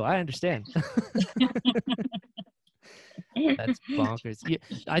had to do. I understand. That's bonkers. Yeah,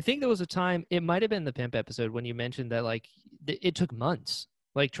 I think there was a time, it might have been the pimp episode, when you mentioned that like it took months,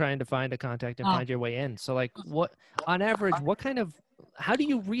 like trying to find a contact and Oh, find your way in. So like, what on average, how do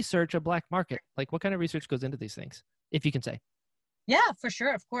you research a black market? Like, what kind of research goes into these things, if you can say? yeah, for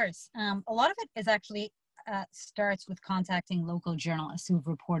sure, of course. A lot of it is actually starts with contacting local journalists who've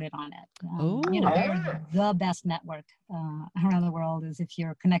reported on it. You know, Oh, they're the best network around the world is if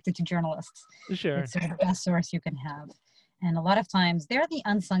you're connected to journalists. sure. It's sort of the best source you can have. And a lot of times they're the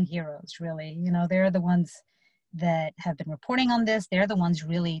unsung heroes, really. You know, they're the ones that have been reporting on this. They're the ones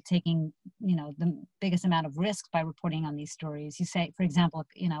really taking, you know, the biggest amount of risk by reporting on these stories. You say, for example,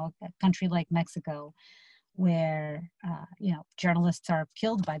 you know, a country like Mexico, where you know, journalists are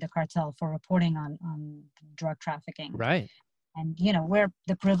killed by the cartel for reporting on drug trafficking. Right. And you know, we're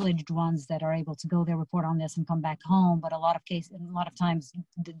the privileged ones that are able to go there, report on this, and come back home. But a lot of times,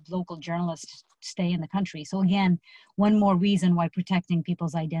 the local journalists stay in the country. So again, one more reason why protecting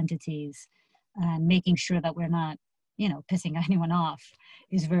people's identities and making sure that we're not, you know, pissing anyone off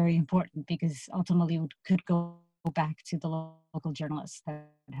is very important, because ultimately it could go back to the local journalists that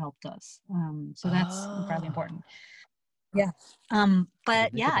helped us. So that's incredibly important. Yeah.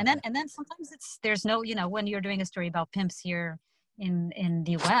 But yeah, and then sometimes there's no, you know, when you're doing a story about pimps here in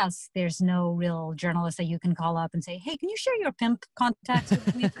the US, there's no real journalist that you can call up and say, hey, can you share your pimp contacts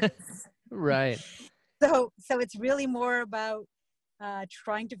with me? Right. So it's really more about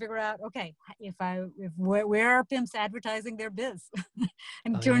trying to figure out, okay, where are pimps advertising their biz?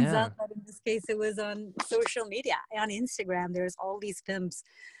 And it turns out that in this case, it was on social media. On Instagram, there's all these pimps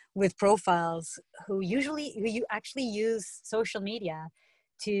with profiles who you actually use social media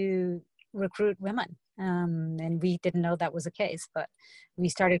to recruit women. And we didn't know that was the case, but we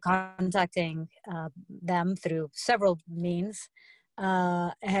started contacting them through several means,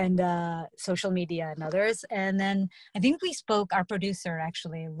 and social media and others. And then I think our producer,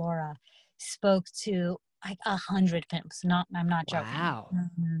 actually, Laura, spoke to like 100 pimps. I'm not joking. Wow.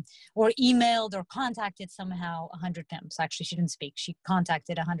 Or emailed or contacted somehow 100 pimps. Actually, she didn't speak. She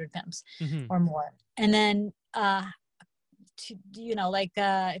contacted 100 pimps or more. And then, I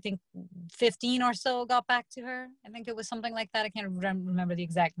think 15 or so got back to her. I think it was something like that. I can't remember the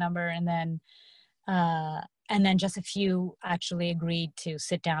exact number. And then just a few actually agreed to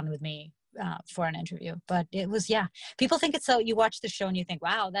sit down with me for an interview. But it was, people think it's so, you watch the show and you think,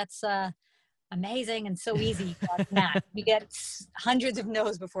 wow, that's amazing and so easy. But nah, we get hundreds of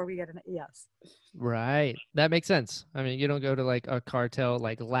no's before we get a yes. Right. That makes sense. I mean, you don't go to like a cartel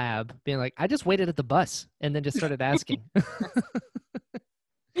like lab being like, I just waited at the bus and then just started asking.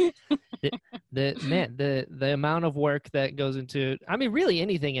 the amount of work that goes into, I mean, really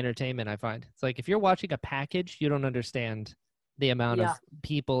anything entertainment, I find. It's like if you're watching a package, you don't understand the amount of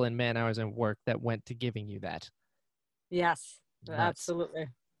people and man hours and work that went to giving you that. Yes, Nuts. absolutely.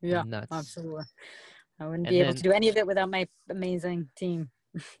 Yeah, Nuts. Absolutely. I wouldn't be able to do any of it without my amazing team.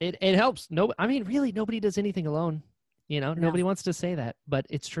 It helps. No, I mean, really, nobody does anything alone. You know, nobody wants to say that, but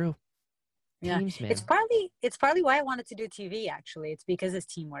it's true. Yeah. Teams, man. It's partly why I wanted to do TV. Actually, it's because it's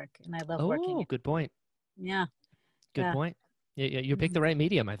teamwork, and I love working. Oh, good point. Yeah. Good point. You picked the right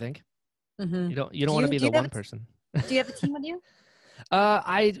medium, I think. Mm-hmm. You don't want to be the one person. Do you have a team with you?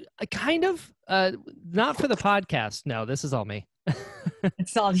 I kind of not for the podcast. No, this is all me.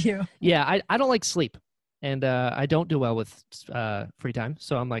 It's all you. Yeah, I don't like sleep, and I don't do well with free time.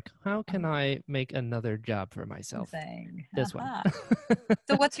 So I'm like, how can I make another job for myself? This one.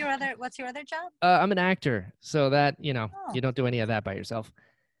 So what's your other job? I'm an actor, so that you don't do any of that by yourself.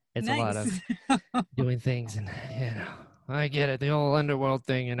 It's a lot of doing things, and I get it. The whole underworld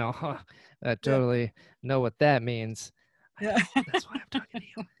thing, you know. I Yeah. totally know what that means. Yeah. That's why I'm talking to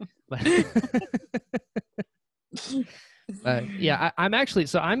you. But yeah, I'm actually,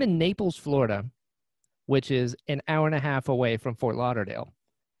 so I'm in Naples, Florida, which is an hour and a half away from Fort Lauderdale.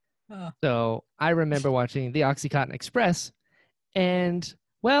 Oh. So I remember watching the Oxycontin Express, and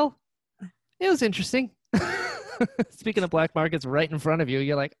well, it was interesting. Speaking of black markets right in front of you,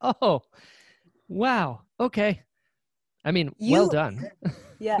 you're like, oh, wow, okay. I mean, well You, done.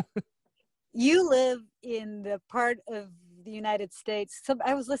 yeah, you live in the part of the United States. So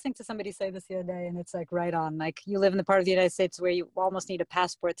I was listening to somebody say this the other day, and it's like right on. Like you live in the part of the United States where you almost need a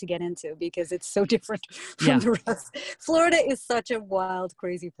passport to get into because it's so different from Yeah. the rest. Florida is such a wild,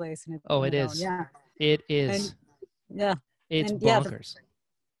 crazy place. Oh, it its own. is. Yeah. It And is. yeah. It's And yeah, bonkers.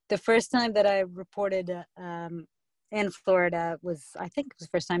 the first time that I reported in Florida was, I think it was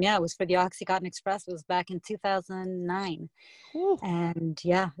the first time, yeah, it was for the Oxycontin Express. It was back in 2009. Whew. And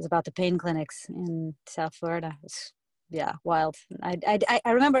yeah, it was about the pain clinics in South Florida. It's, yeah, wild. I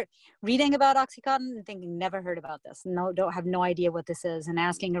remember reading about Oxycontin and thinking, never heard about this. No, don't have no idea what this is. And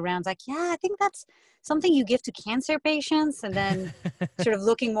asking around, like, yeah, I think that's something you give to cancer patients. And then sort of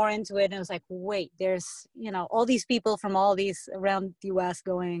looking more into it, and it was like, wait, there's, you know, all these people from all these around the US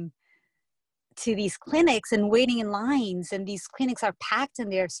going to these clinics and waiting in lines, and these clinics are packed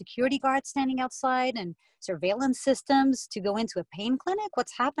and there are security guards standing outside and surveillance systems to go into a pain clinic.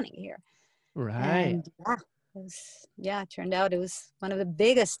 What's happening here? Right. And it turned out it was one of the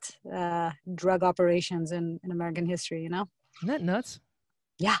biggest drug operations in American history, you know? Isn't that nuts?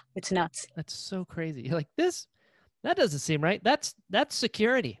 Yeah, it's nuts. That's so crazy. You're like, that doesn't seem right. That's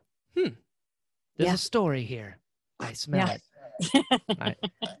security. There's Yeah. a story here. I smell Yeah. it.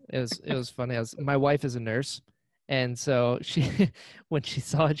 It was funny. My wife is a nurse, and so she, when she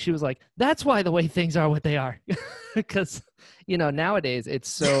saw it, she was like, "That's why the way things are what they are," because nowadays it's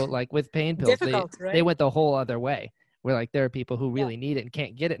so like with pain pills, Difficult, they right? went the whole other way. Where like there are people who really need it and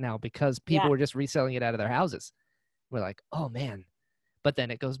can't get it now because people Yeah. were just reselling it out of their houses. We're like, oh man, but then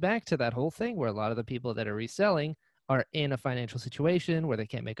it goes back to that whole thing where a lot of the people that are reselling are in a financial situation where they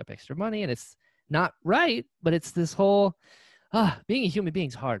can't make up extra money, and it's not right. But it's this whole being a human being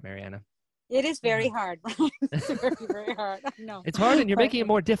is hard, Mariana. It is very hard. It's very, very hard. I know. It's hard, and you're making it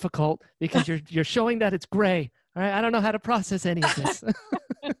more difficult because you're showing that it's gray. All right, I don't know how to process any of this.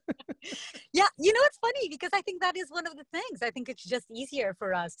 Yeah, you know, it's funny because I think that is one of the things. I think it's just easier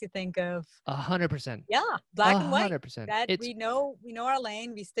for us to think of 100%. yeah, black and white. 100%. That we know our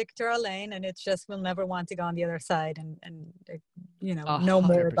lane, we stick to our lane, and it's just we'll never want to go on the other side and know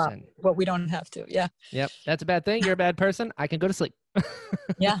more about 100%. what we don't have to. Yeah. Yep, that's a bad thing. You're a bad person. I can go to sleep.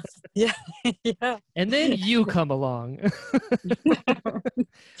 Yeah. Yeah. Yeah. And then you come along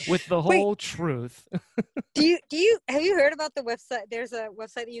with the whole truth. Have you heard about the website? There's a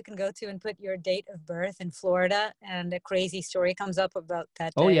website that you can go to and put your date of birth in Florida, and a crazy story comes up about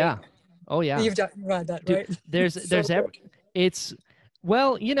that day. Oh yeah. Oh yeah. You've done read that, Dude, right?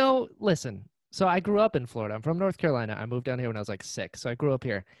 Listen. So I grew up in Florida. I'm from North Carolina. I moved down here when I was like 6. So I grew up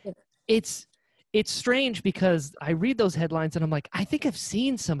here. Yeah. It's strange because I read those headlines and I'm like, I think I've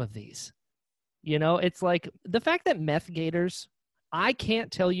seen some of these. It's like the fact that meth gators, I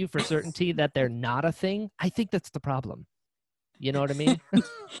can't tell you for certainty that they're not a thing. I think that's the problem. You know what I mean?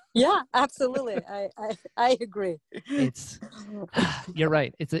 Yeah, absolutely. I agree. You're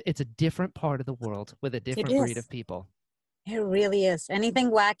right. It's a different part of the world with a different breed of people. It really is. Anything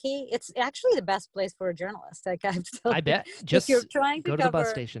wacky, it's actually the best place for a journalist. Like I bet. Just if you're trying to go to the bus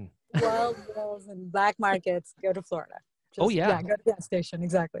station. Wild Wales and black markets, go to Florida. Go to the gas station.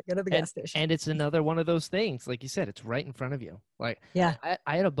 Exactly. Go to the gas station. And it's another one of those things. Like you said, it's right in front of you. Like, yeah.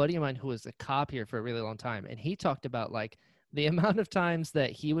 I had a buddy of mine who was a cop here for a really long time. And he talked about like the amount of times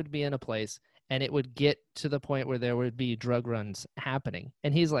that he would be in a place and it would get to the point where there would be drug runs happening.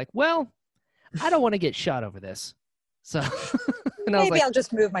 And he's like, well, I don't want to get shot over this. So and maybe I'll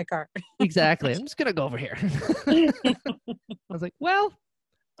just move my car. Exactly. I'm just going to go over here. I was like, well,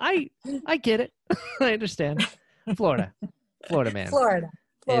 I get it. I understand. Florida man. Florida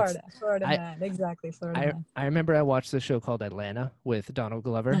man. Exactly. Florida man. I remember I watched this show called Atlanta with Donald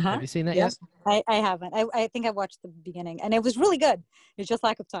Glover. Uh-huh. Have you seen that yet? I haven't. I think I watched the beginning and it was really good. It's just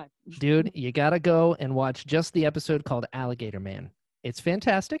lack of time. Dude, you got to go and watch just the episode called Alligator Man. It's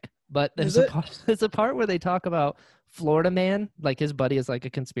fantastic, but there's a part where they talk about Florida man, like his buddy is like a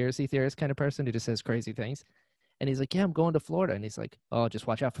conspiracy theorist kind of person who just says crazy things. And he's like, yeah, I'm going to Florida. And he's like, oh, just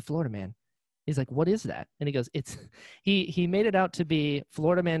watch out for Florida man. He's like, what is that? And he goes, he made it out to be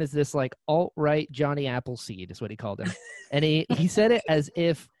Florida man is this like alt-right Johnny Appleseed is what he called him. And he said it as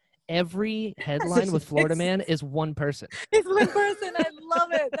if every headline with Florida Man is one person. It's one person. I love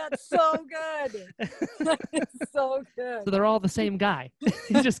it. That's so good. That is so good. So they're all the same guy.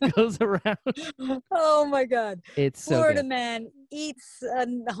 He just goes around. Oh my God. It's so Florida good. man eats a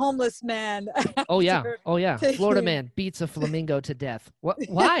homeless man. Oh yeah. after Oh yeah. taking- Florida man beats a flamingo to death. What?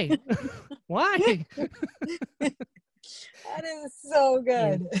 Why? Why? That is so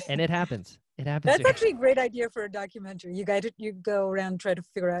good. And it happens. It happens. That's here. actually a great idea for a documentary. You go around and try to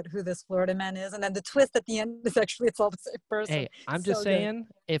figure out who this Florida man is, and then the twist at the end is actually it's all the same person. Hey, I'm just So good. saying,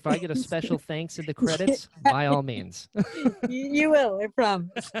 if I get a special thanks in the credits, by all means. You will, I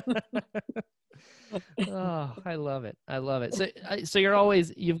promise. Oh, I love it. I love it. So you're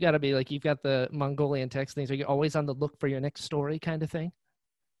always, you've got to be like, you've got the Mongolian text things. Are you always on the look for your next story kind of thing?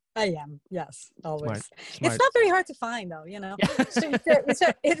 I am, yes, always. Smart. It's not very hard to find, though, you know.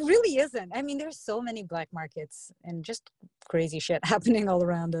 It really isn't. I mean, there's so many black markets and just crazy shit happening all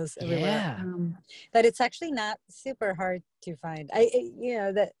around us everywhere. Yeah. That it's actually not super hard to find.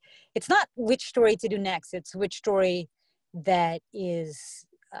 That it's not which story to do next. It's which story that is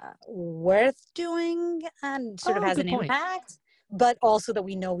worth doing and sort of has an impact. But also that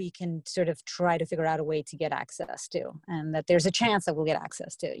we know we can sort of try to figure out a way to get access to, and that there's a chance that we'll get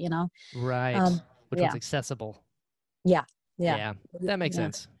access to, you know? Right. Which one's accessible. Yeah. That makes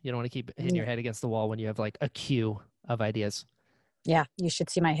sense. You don't want to keep hitting your head against the wall when you have like a queue of ideas. Yeah, you should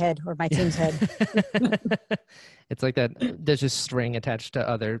see my head or my team's head. It's like that. There's just string attached to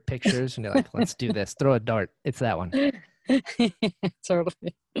other pictures, and you're like, let's do this. Throw a dart. It's that one.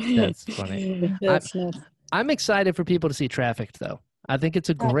 Totally. That's funny. That's nice. I'm excited for people to see Trafficked, though. I think it's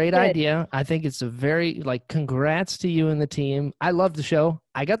a great idea. I think it's a very, like, congrats to you and the team. I love the show.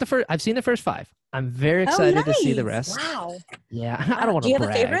 I've seen the first 5. I'm very excited to see the rest. Wow. Yeah. I don't want to brag. Do you have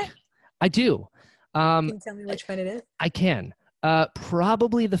a favorite? I do. Can you tell me which one it is? I can.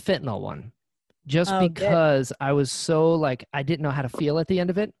 Probably the fentanyl one. Just because good. I was so, like, I didn't know how to feel at the end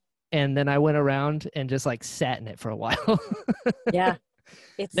of it. And then I went around and just, like, sat in it for a while. Yeah.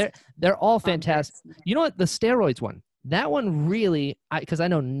 They're all fantastic. You know what? The steroids one, that one really, because I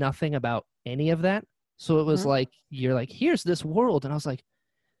know nothing about any of that. So it was like, you're like, here's this world. And I was like,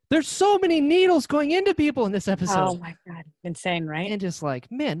 there's so many needles going into people in this episode. Oh my God. Insane, right? And just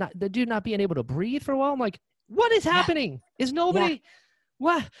like, man, the dude not being able to breathe for a while. I'm like, what is happening? Is nobody,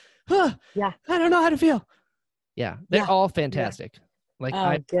 what? Huh, I don't know how to feel. Yeah. They're all fantastic. Like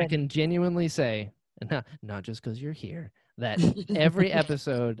I can genuinely say, not just because you're here, that every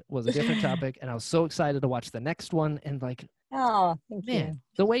episode was a different topic, and I was so excited to watch the next one. And like, thank you.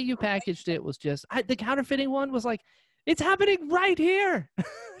 The way you packaged it was just the counterfeiting one was like, it's happening right here.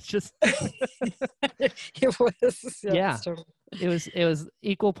 It's just it was. It was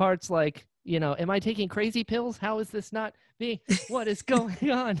equal parts like, you know, am I taking crazy pills? How is this not me? What is going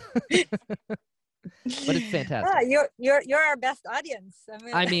on? But it's fantastic. You're our best audience.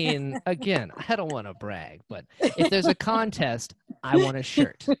 I mean, again, I don't want to brag, but if there's a contest, I want a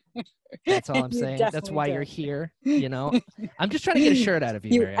shirt. That's all I'm saying. That's why you're here. You know, I'm just trying to get a shirt out of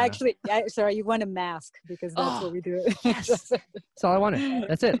you. Mariana. Actually, sorry, you want a mask because that's what we do. Yes, that's all I wanted.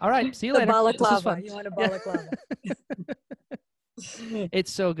 That's it. All right, see you later. Balaclava. You want a balaclava?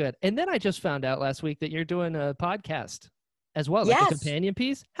 It's so good. And then I just found out last week that you're doing a podcast as well, like a companion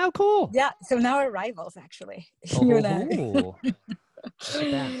piece. How cool! Yeah, so now we're rivals, actually. You and I.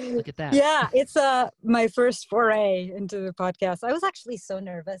 Look at that. Yeah, it's my first foray into the podcast. I was actually so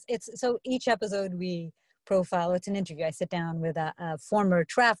nervous. So each episode we profile. It's an interview. I sit down with a former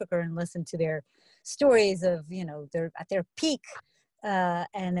trafficker and listen to their stories of, you know, they're at their peak,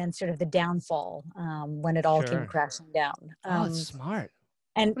 and then sort of the downfall when it all came crashing down. That's smart.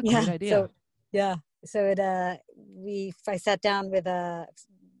 And what a great idea. So I sat down with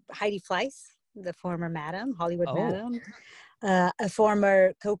Heidi Fleiss, the former Madam, Hollywood Madam, a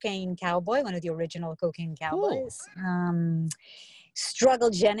former cocaine cowboy, one of the original cocaine cowboys,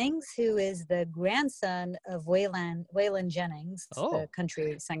 Struggle Jennings, who is the grandson of Waylon Jennings, the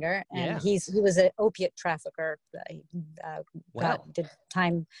country singer, and he was an opiate trafficker. Did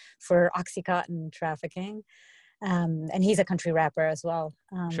time for OxyContin trafficking, and he's a country rapper as well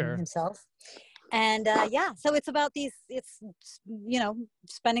himself. And so it's about it's, you know,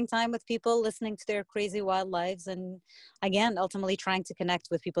 spending time with people, listening to their crazy wild lives, and again, ultimately trying to connect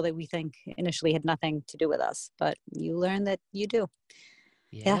with people that we think initially had nothing to do with us, but you learn that you do.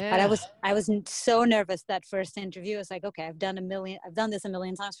 Yeah, but Yeah. I was so nervous that first interview. I was like, okay, I've done this a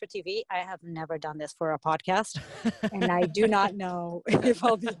million times for TV. I have never done this for a podcast, and I do not know if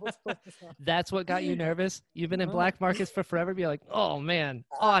I'll be able to pull this off. That's what got you nervous? You've been in Uh, black markets for forever. Be like, oh man,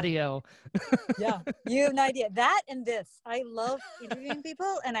 uh, audio. yeah, you have no idea. That and this, I love interviewing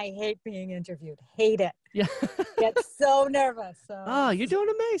people, and I hate being interviewed. Hate it. Yeah. Get so nervous. So Oh, this you're is doing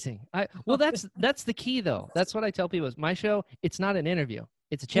amazing. Well, that's the key though. That's what I tell people is my show, it's not an interview.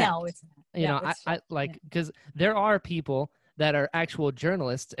 It's a chat. no, it's not. You No, know, it's I like, because there are people that are actual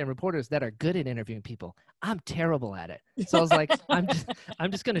journalists and reporters that are good at interviewing people. I'm terrible at it. So I was like, I'm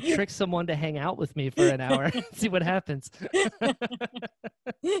just gonna trick someone to hang out with me for an hour and see what happens.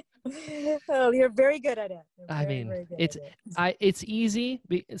 Oh, you're very good at it. You're I very, mean, very good it's at it. it's easy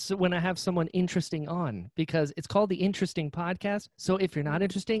so when I have someone interesting on, because it's called the Interesting Podcast. So if you're not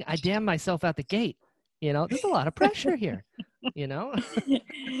interesting, I damn myself out the gate. You know, there's a lot of pressure here. You know,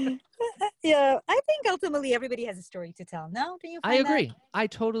 Yeah, I think ultimately everybody has a story to tell. No, do you I find that? agree. I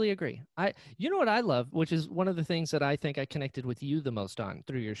totally agree. You know what I love, which is one of the things that I think I connected with you the most on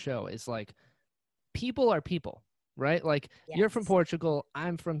through your show, is like people are people, right? Like you're from Yes. Portugal,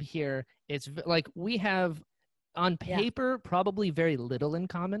 I'm from here. Like we have on Yeah. paper probably very little in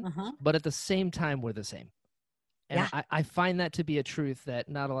common, Uh-huh. but at the same time we're the same. And Yeah. I find that to be a truth that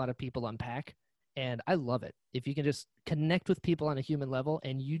not a lot of people unpack. And I love it. If you can just connect with people on a human level,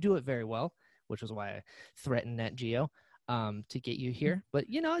 and you do it very well, which is why I threatened Nat Geo to get you here. But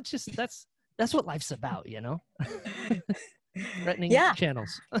you know, it's just that's what life's about, you know? Threatening Yeah.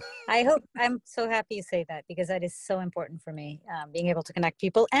 channels. I'm so happy you say that, because that is so important for me, being able to connect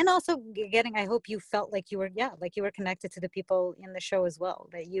people, and also I hope you felt like you were, like you were connected to the people in the show as well,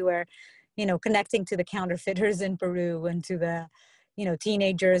 that you were, connecting to the counterfeiters in Peru, and to the,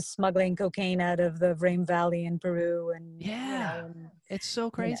 teenagers smuggling cocaine out of the Rain Valley in Peru, and, Yeah. It's so you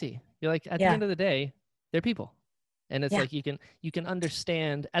know, crazy. You're like, at the yeah, end of the day, they're people. And it's yeah, like you can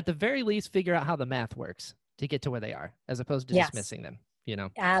understand, at the very least, figure out how the math works to get to where they are, as opposed to yes, dismissing them, you know?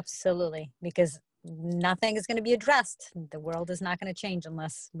 absolutely, because nothing is going to be addressed. The world is not going to change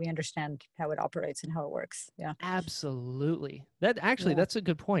unless we understand how it operates and how it works. Yeah. Absolutely. Actually, Yeah. that's a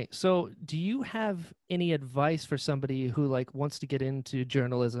good point. So do you have any advice for somebody who like wants to get into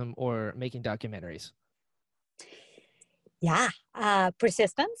journalism or making documentaries? Yeah,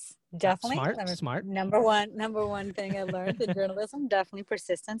 persistence, definitely. Smart. Number one thing I learned in journalism, definitely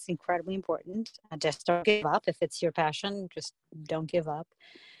persistence, incredibly important. Just don't give up. If it's your passion, just don't give up.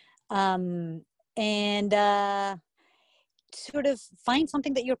 And sort of find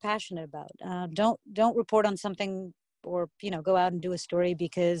something that you're passionate about. Don't report on something, or go out and do a story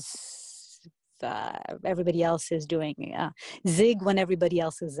because everybody else is doing. Zig when everybody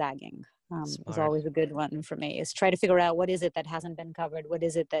else is zagging. Is Smart. always a good one for me. Is try to figure out what is it that hasn't been covered, what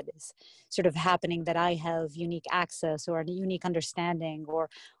is it that is sort of happening that I have unique access or a unique understanding, or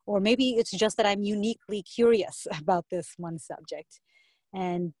maybe it's just that I'm uniquely curious about this one subject,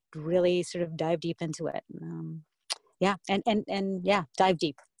 and really sort of dive deep into it. Yeah, and yeah, dive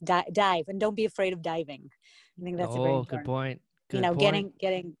deep, dive, and don't be afraid of diving. I think that's a very Oh, good important. point. Good point.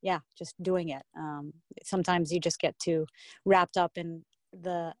 Getting, yeah, just doing it. Sometimes you just get too wrapped up in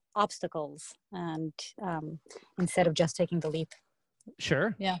the obstacles, and instead of just taking the leap.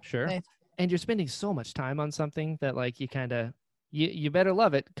 Sure. Yeah, Sure. right. And you're spending so much time on something that like you kind of you better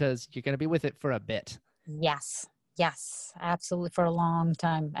love it, because you're going to be with it for a bit. Yes, absolutely, for a long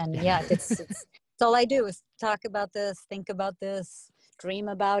time. And yeah, it's all I do is talk about this, think about this, dream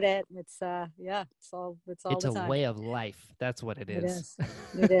about it. It's it's all It's the a time. way of life. That's what it It is. is.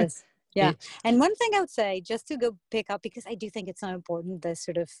 It is. Yeah. It- And one thing I would say, just to go pick up, because I do think it's so important, the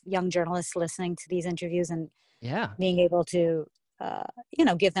sort of young journalists listening to these interviews and yeah. being able to,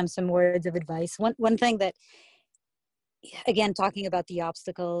 give them some words of advice. One thing that, again, talking about the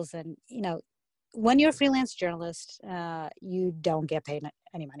obstacles, and, when you're a freelance journalist, you don't get paid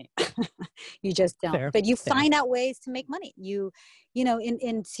any money. You just don't. Fair. But you Fair. find out ways to make money.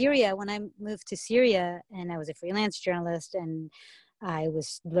 In Syria, when I moved to Syria, and I was a freelance journalist, and I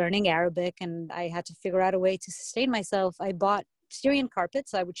was learning Arabic, and I had to figure out a way to sustain myself, I bought Syrian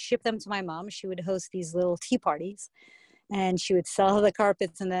carpets. I would ship them to my mom. She would host these little tea parties, and she would sell the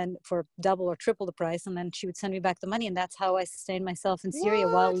carpets, and then for double or triple the price, and then she would send me back the money. And that's how I sustained myself in Syria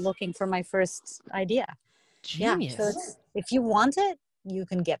while What? looking for my first idea. Genius. Yeah, so if you want it, you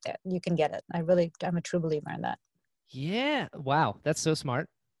can get it. You can get it. I'm a true believer in that. Yeah. Wow. That's so smart.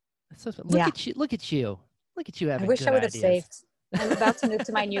 That's so smart. Yeah. Look at you I having wish good I would have ideas. saved. I'm about to move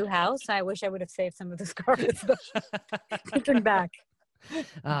to my new house. I wish I would have saved some of those carpets. Thinking back.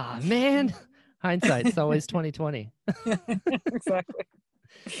 Ah, man. Hindsight's always 2020. Exactly.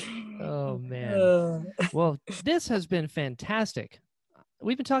 Oh, man. Well, this has been fantastic.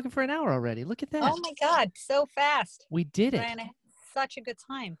 We've been talking for an hour already. Look at that. Oh my God, so fast. We did it. Brian, I had such a good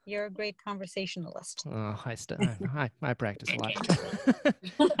time. You're a great conversationalist. Oh, I practice a lot.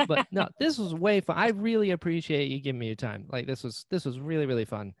 But no, this was way fun. I really appreciate you giving me your time. Like this was really, really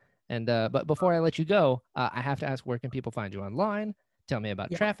fun. And but before I let you go, I have to ask, where can people find you online? Tell me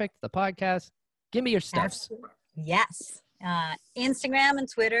about Traffic, the podcast. Give me your stuff. Absolutely. Yes. Instagram and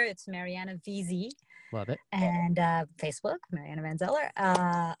Twitter, it's Mariana VZ. Love it. And Facebook, Mariana van Zeller.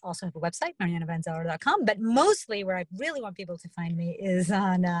 Also have a website, marianavanzeller.com. But mostly where I really want people to find me is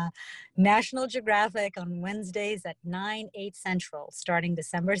on National Geographic on Wednesdays at 8 Central, starting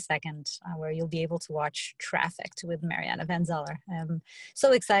December 2nd, where you'll be able to watch Traffic with Mariana van Zeller. I'm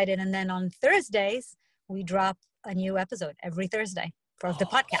so excited. And then on Thursdays, we drop a new episode every Thursday. Of the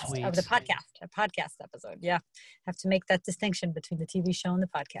podcast, sweet. A podcast episode. Yeah. Have to make that distinction between the TV show and the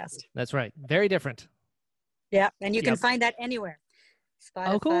podcast. That's right. Very different. Yeah. And you can find that anywhere.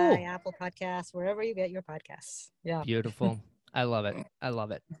 Spotify, cool. Apple Podcasts, wherever you get your podcasts. Yeah. Beautiful. I love it. I love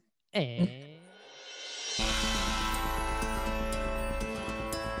it. And...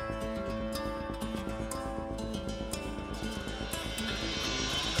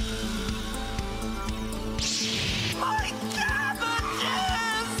 My cabbages!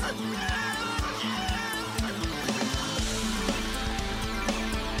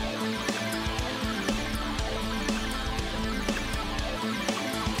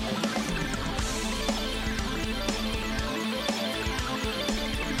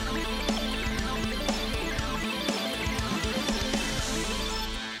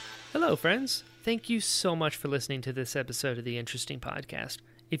 Hello, friends. Thank you so much for listening to this episode of the Interesting Podcast.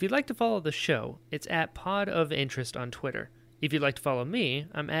 If you'd like to follow the show, it's at Pod of Interest on Twitter. If you'd like to follow me,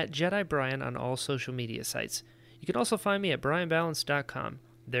 I'm at Jedi Brian on all social media sites. You can also find me at brianbalance.com.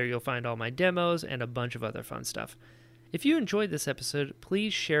 There you'll find all my demos and a bunch of other fun stuff. If you enjoyed this episode,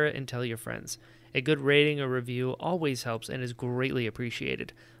 please share it and tell your friends. A good rating or review always helps and is greatly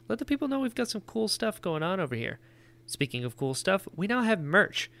appreciated. Let the people know we've got some cool stuff going on over here. Speaking of cool stuff, we now have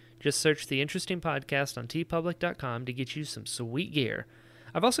merch. Just search The Interesting Podcast on tpublic.com to get you some sweet gear.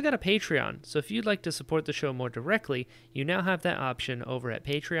 I've also got a Patreon, so if you'd like to support the show more directly, you now have that option over at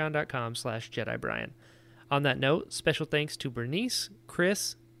patreon.com/JediBrian. On that note, special thanks to Bernice,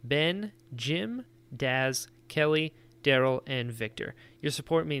 Chris, Ben, Jim, Daz, Kelly, Daryl, and Victor. Your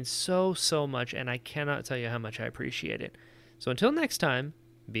support means so much, and I cannot tell you how much I appreciate it. So until next time,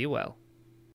 be well.